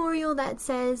baby memorial that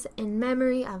says, in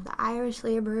memory of the Irish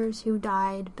laborers who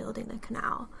died building the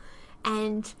canal.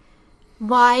 And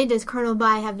why does Colonel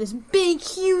Bai have this big,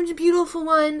 huge, beautiful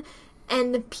one,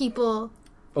 and the people...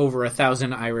 Over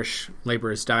 1,000 Irish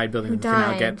laborers died building the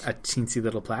canal get a teensy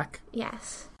little plaque?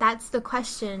 Yes. That's the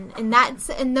question. And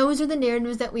those are the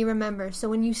narratives that we remember. So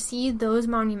when you see those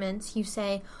monuments, you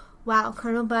say, wow,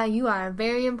 Colonel Bai, you are a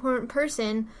very important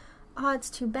person. Oh, it's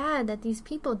too bad that these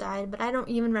people died, but I don't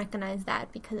even recognize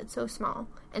that because it's so small.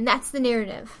 And that's the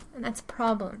narrative. And that's a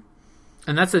problem.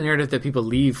 And that's the narrative that people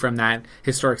leave from that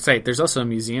historic site. There's also a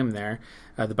museum there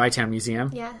the Bytown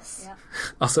Museum. Yes. Yeah.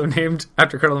 Also named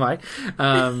after Colonel By,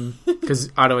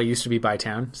 because Ottawa used to be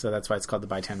Bytown, so that's why it's called the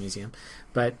Bytown Museum.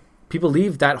 But people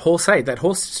leave that whole site, that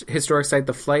whole historic site,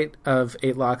 the flight of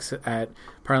 8 locks at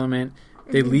Parliament,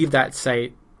 they leave that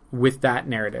site with that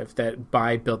narrative that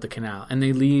By built the canal. And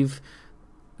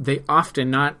they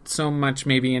often, not so much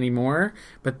maybe anymore,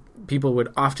 but people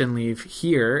would often leave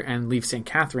here and leave St.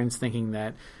 Catharines thinking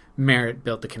that Merritt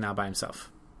built the canal by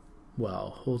himself.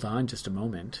 Well, hold on just a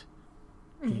moment.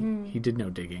 He did no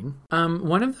digging.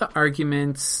 One of the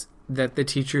arguments that the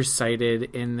teachers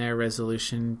cited in their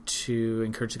resolution to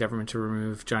encourage the government to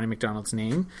remove Johnny MacDonald's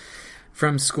name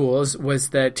from schools was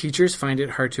that teachers find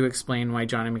it hard to explain why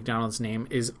Johnny MacDonald's name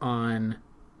is on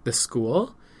the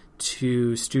school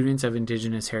to students of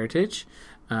Indigenous heritage,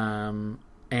 and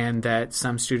that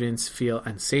some students feel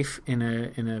unsafe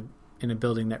in a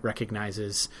building that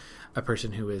recognizes a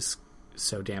person who is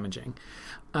so damaging.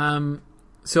 There's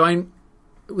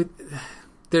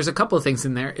a couple of things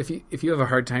in there. If you have a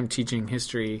hard time teaching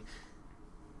history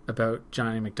about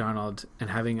Johnny MacDonald and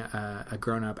having a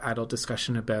grown-up adult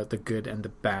discussion about the good and the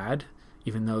bad,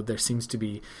 even though there seems to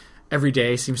be every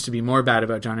day seems to be more bad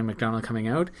about Johnny MacDonald coming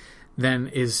out, then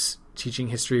is teaching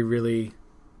history really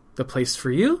the place for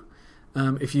you?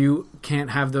 If you can't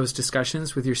have those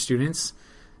discussions with your students,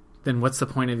 then what's the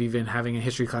point of even having a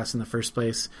history class in the first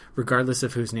place, regardless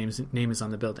of whose name is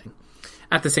on the building?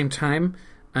 At the same time,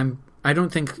 I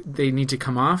don't think they need to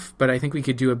come off, but I think we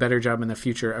could do a better job in the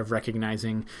future of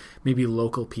recognizing maybe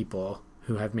local people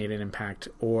who have made an impact,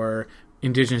 or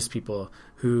Indigenous people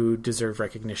who deserve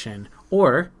recognition,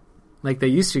 or like they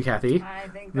used to, Kathy. I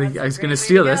think that's I was going to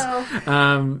steal this.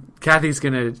 Kathy's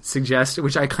going to suggest,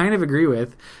 which I kind of agree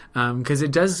with, because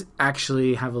it does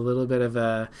actually have a little bit of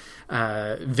a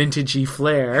vintagey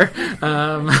flair,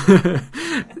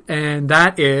 and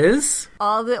that is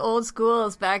all the old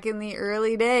schools back in the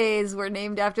early days were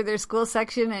named after their school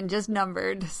section and just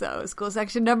numbered. So school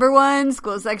section number 1,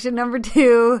 school section number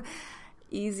 2.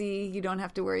 Easy. You don't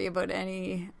have to worry about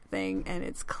anything, and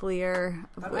it's clear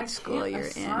of which school you're in.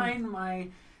 Assign my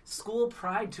school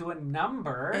pride to a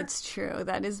number. It's true.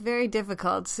 That is very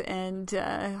difficult and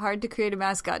hard to create a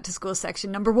mascot to school section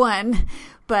number 1,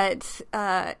 but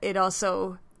it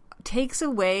also takes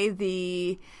away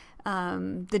the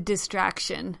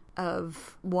distraction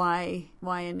of why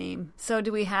a name. So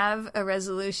do we have a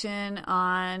resolution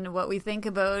on what we think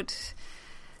about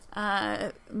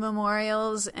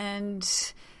memorials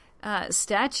and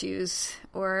statues,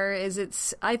 or is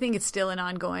it? I think it's still an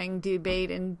ongoing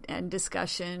debate and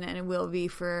discussion, and it will be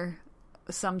for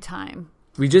some time.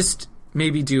 We just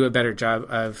maybe do a better job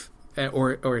of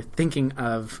or thinking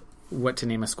of what to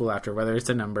name a school after, whether it's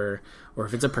a number or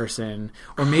if it's a person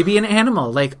or maybe an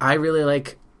animal. Like, I really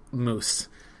like moose,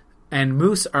 and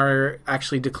moose are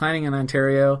actually declining in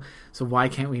Ontario, so why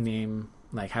can't we name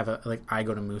I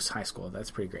go to Moose High School?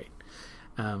 That's pretty great.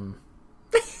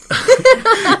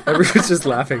 Everyone's just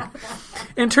laughing.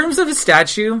 In terms of a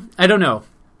statue, I don't know.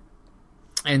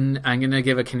 And I'm going to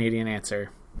give a Canadian answer,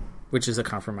 which is a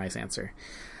compromise answer.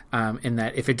 In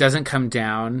that if it doesn't come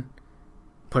down,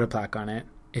 put a plaque on it.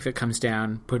 If it comes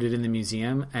down, put it in the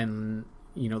museum, and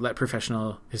let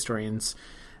professional historians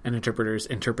and interpreters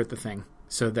interpret the thing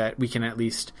so that we can at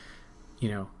least,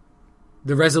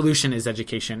 the resolution is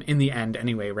education in the end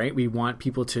anyway, right? We want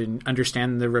people to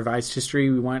understand the revised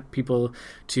history. We want people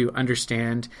to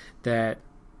understand that,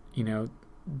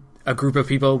 a group of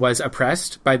people was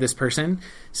oppressed by this person.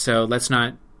 So let's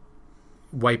not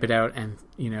wipe it out and,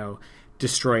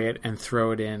 destroy it and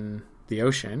throw it in the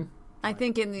ocean. I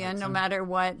think in the end, no matter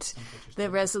what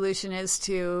the resolution is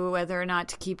to whether or not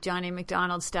to keep Johnny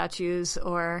MacDonald statues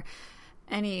or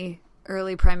any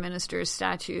early prime minister's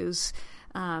statues,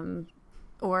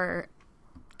 or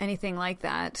anything like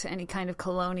that, any kind of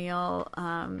colonial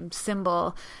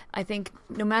symbol, I think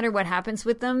no matter what happens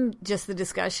with them, just the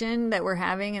discussion that we're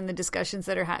having and the discussions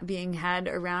that are being had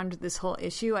around this whole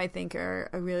issue, I think are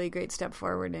a really great step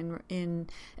forward in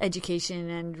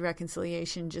education and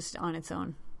reconciliation just on its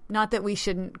own. Not that we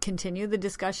shouldn't continue the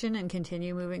discussion and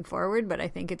continue moving forward, but I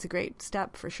think it's a great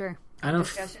step for sure.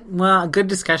 Good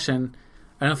discussion.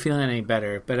 I don't feel any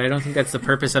better, but I don't think that's the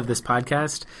purpose of this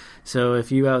podcast. So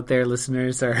if you out there,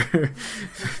 listeners, are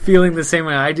feeling the same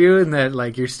way I do and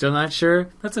that you're still not sure,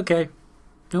 that's okay.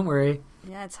 Don't worry.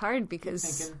 Yeah, it's hard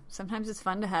because sometimes it's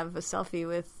fun to have a selfie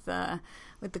with the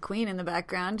Queen in the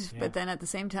background, but then at the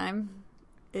same time,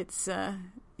 it's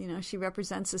she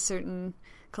represents a certain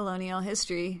colonial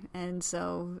history, and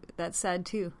so that's sad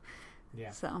too.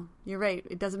 Yeah. So you're right.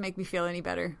 It doesn't make me feel any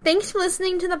better. Thanks for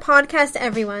listening to the podcast,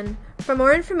 everyone. For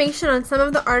more information on some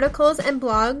of the articles and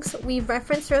blogs we've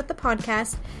referenced throughout the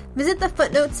podcast, visit the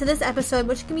footnotes to this episode,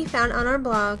 which can be found on our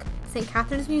blog,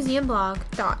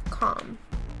 stcatherinesmuseumblog.com.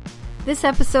 This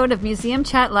episode of Museum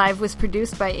Chat Live was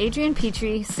produced by Adrian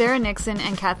Petrie, Sarah Nixon,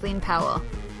 and Kathleen Powell.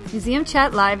 Museum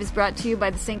Chat Live is brought to you by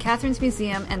the St. Catharines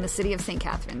Museum and the City of St.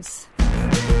 Catharines.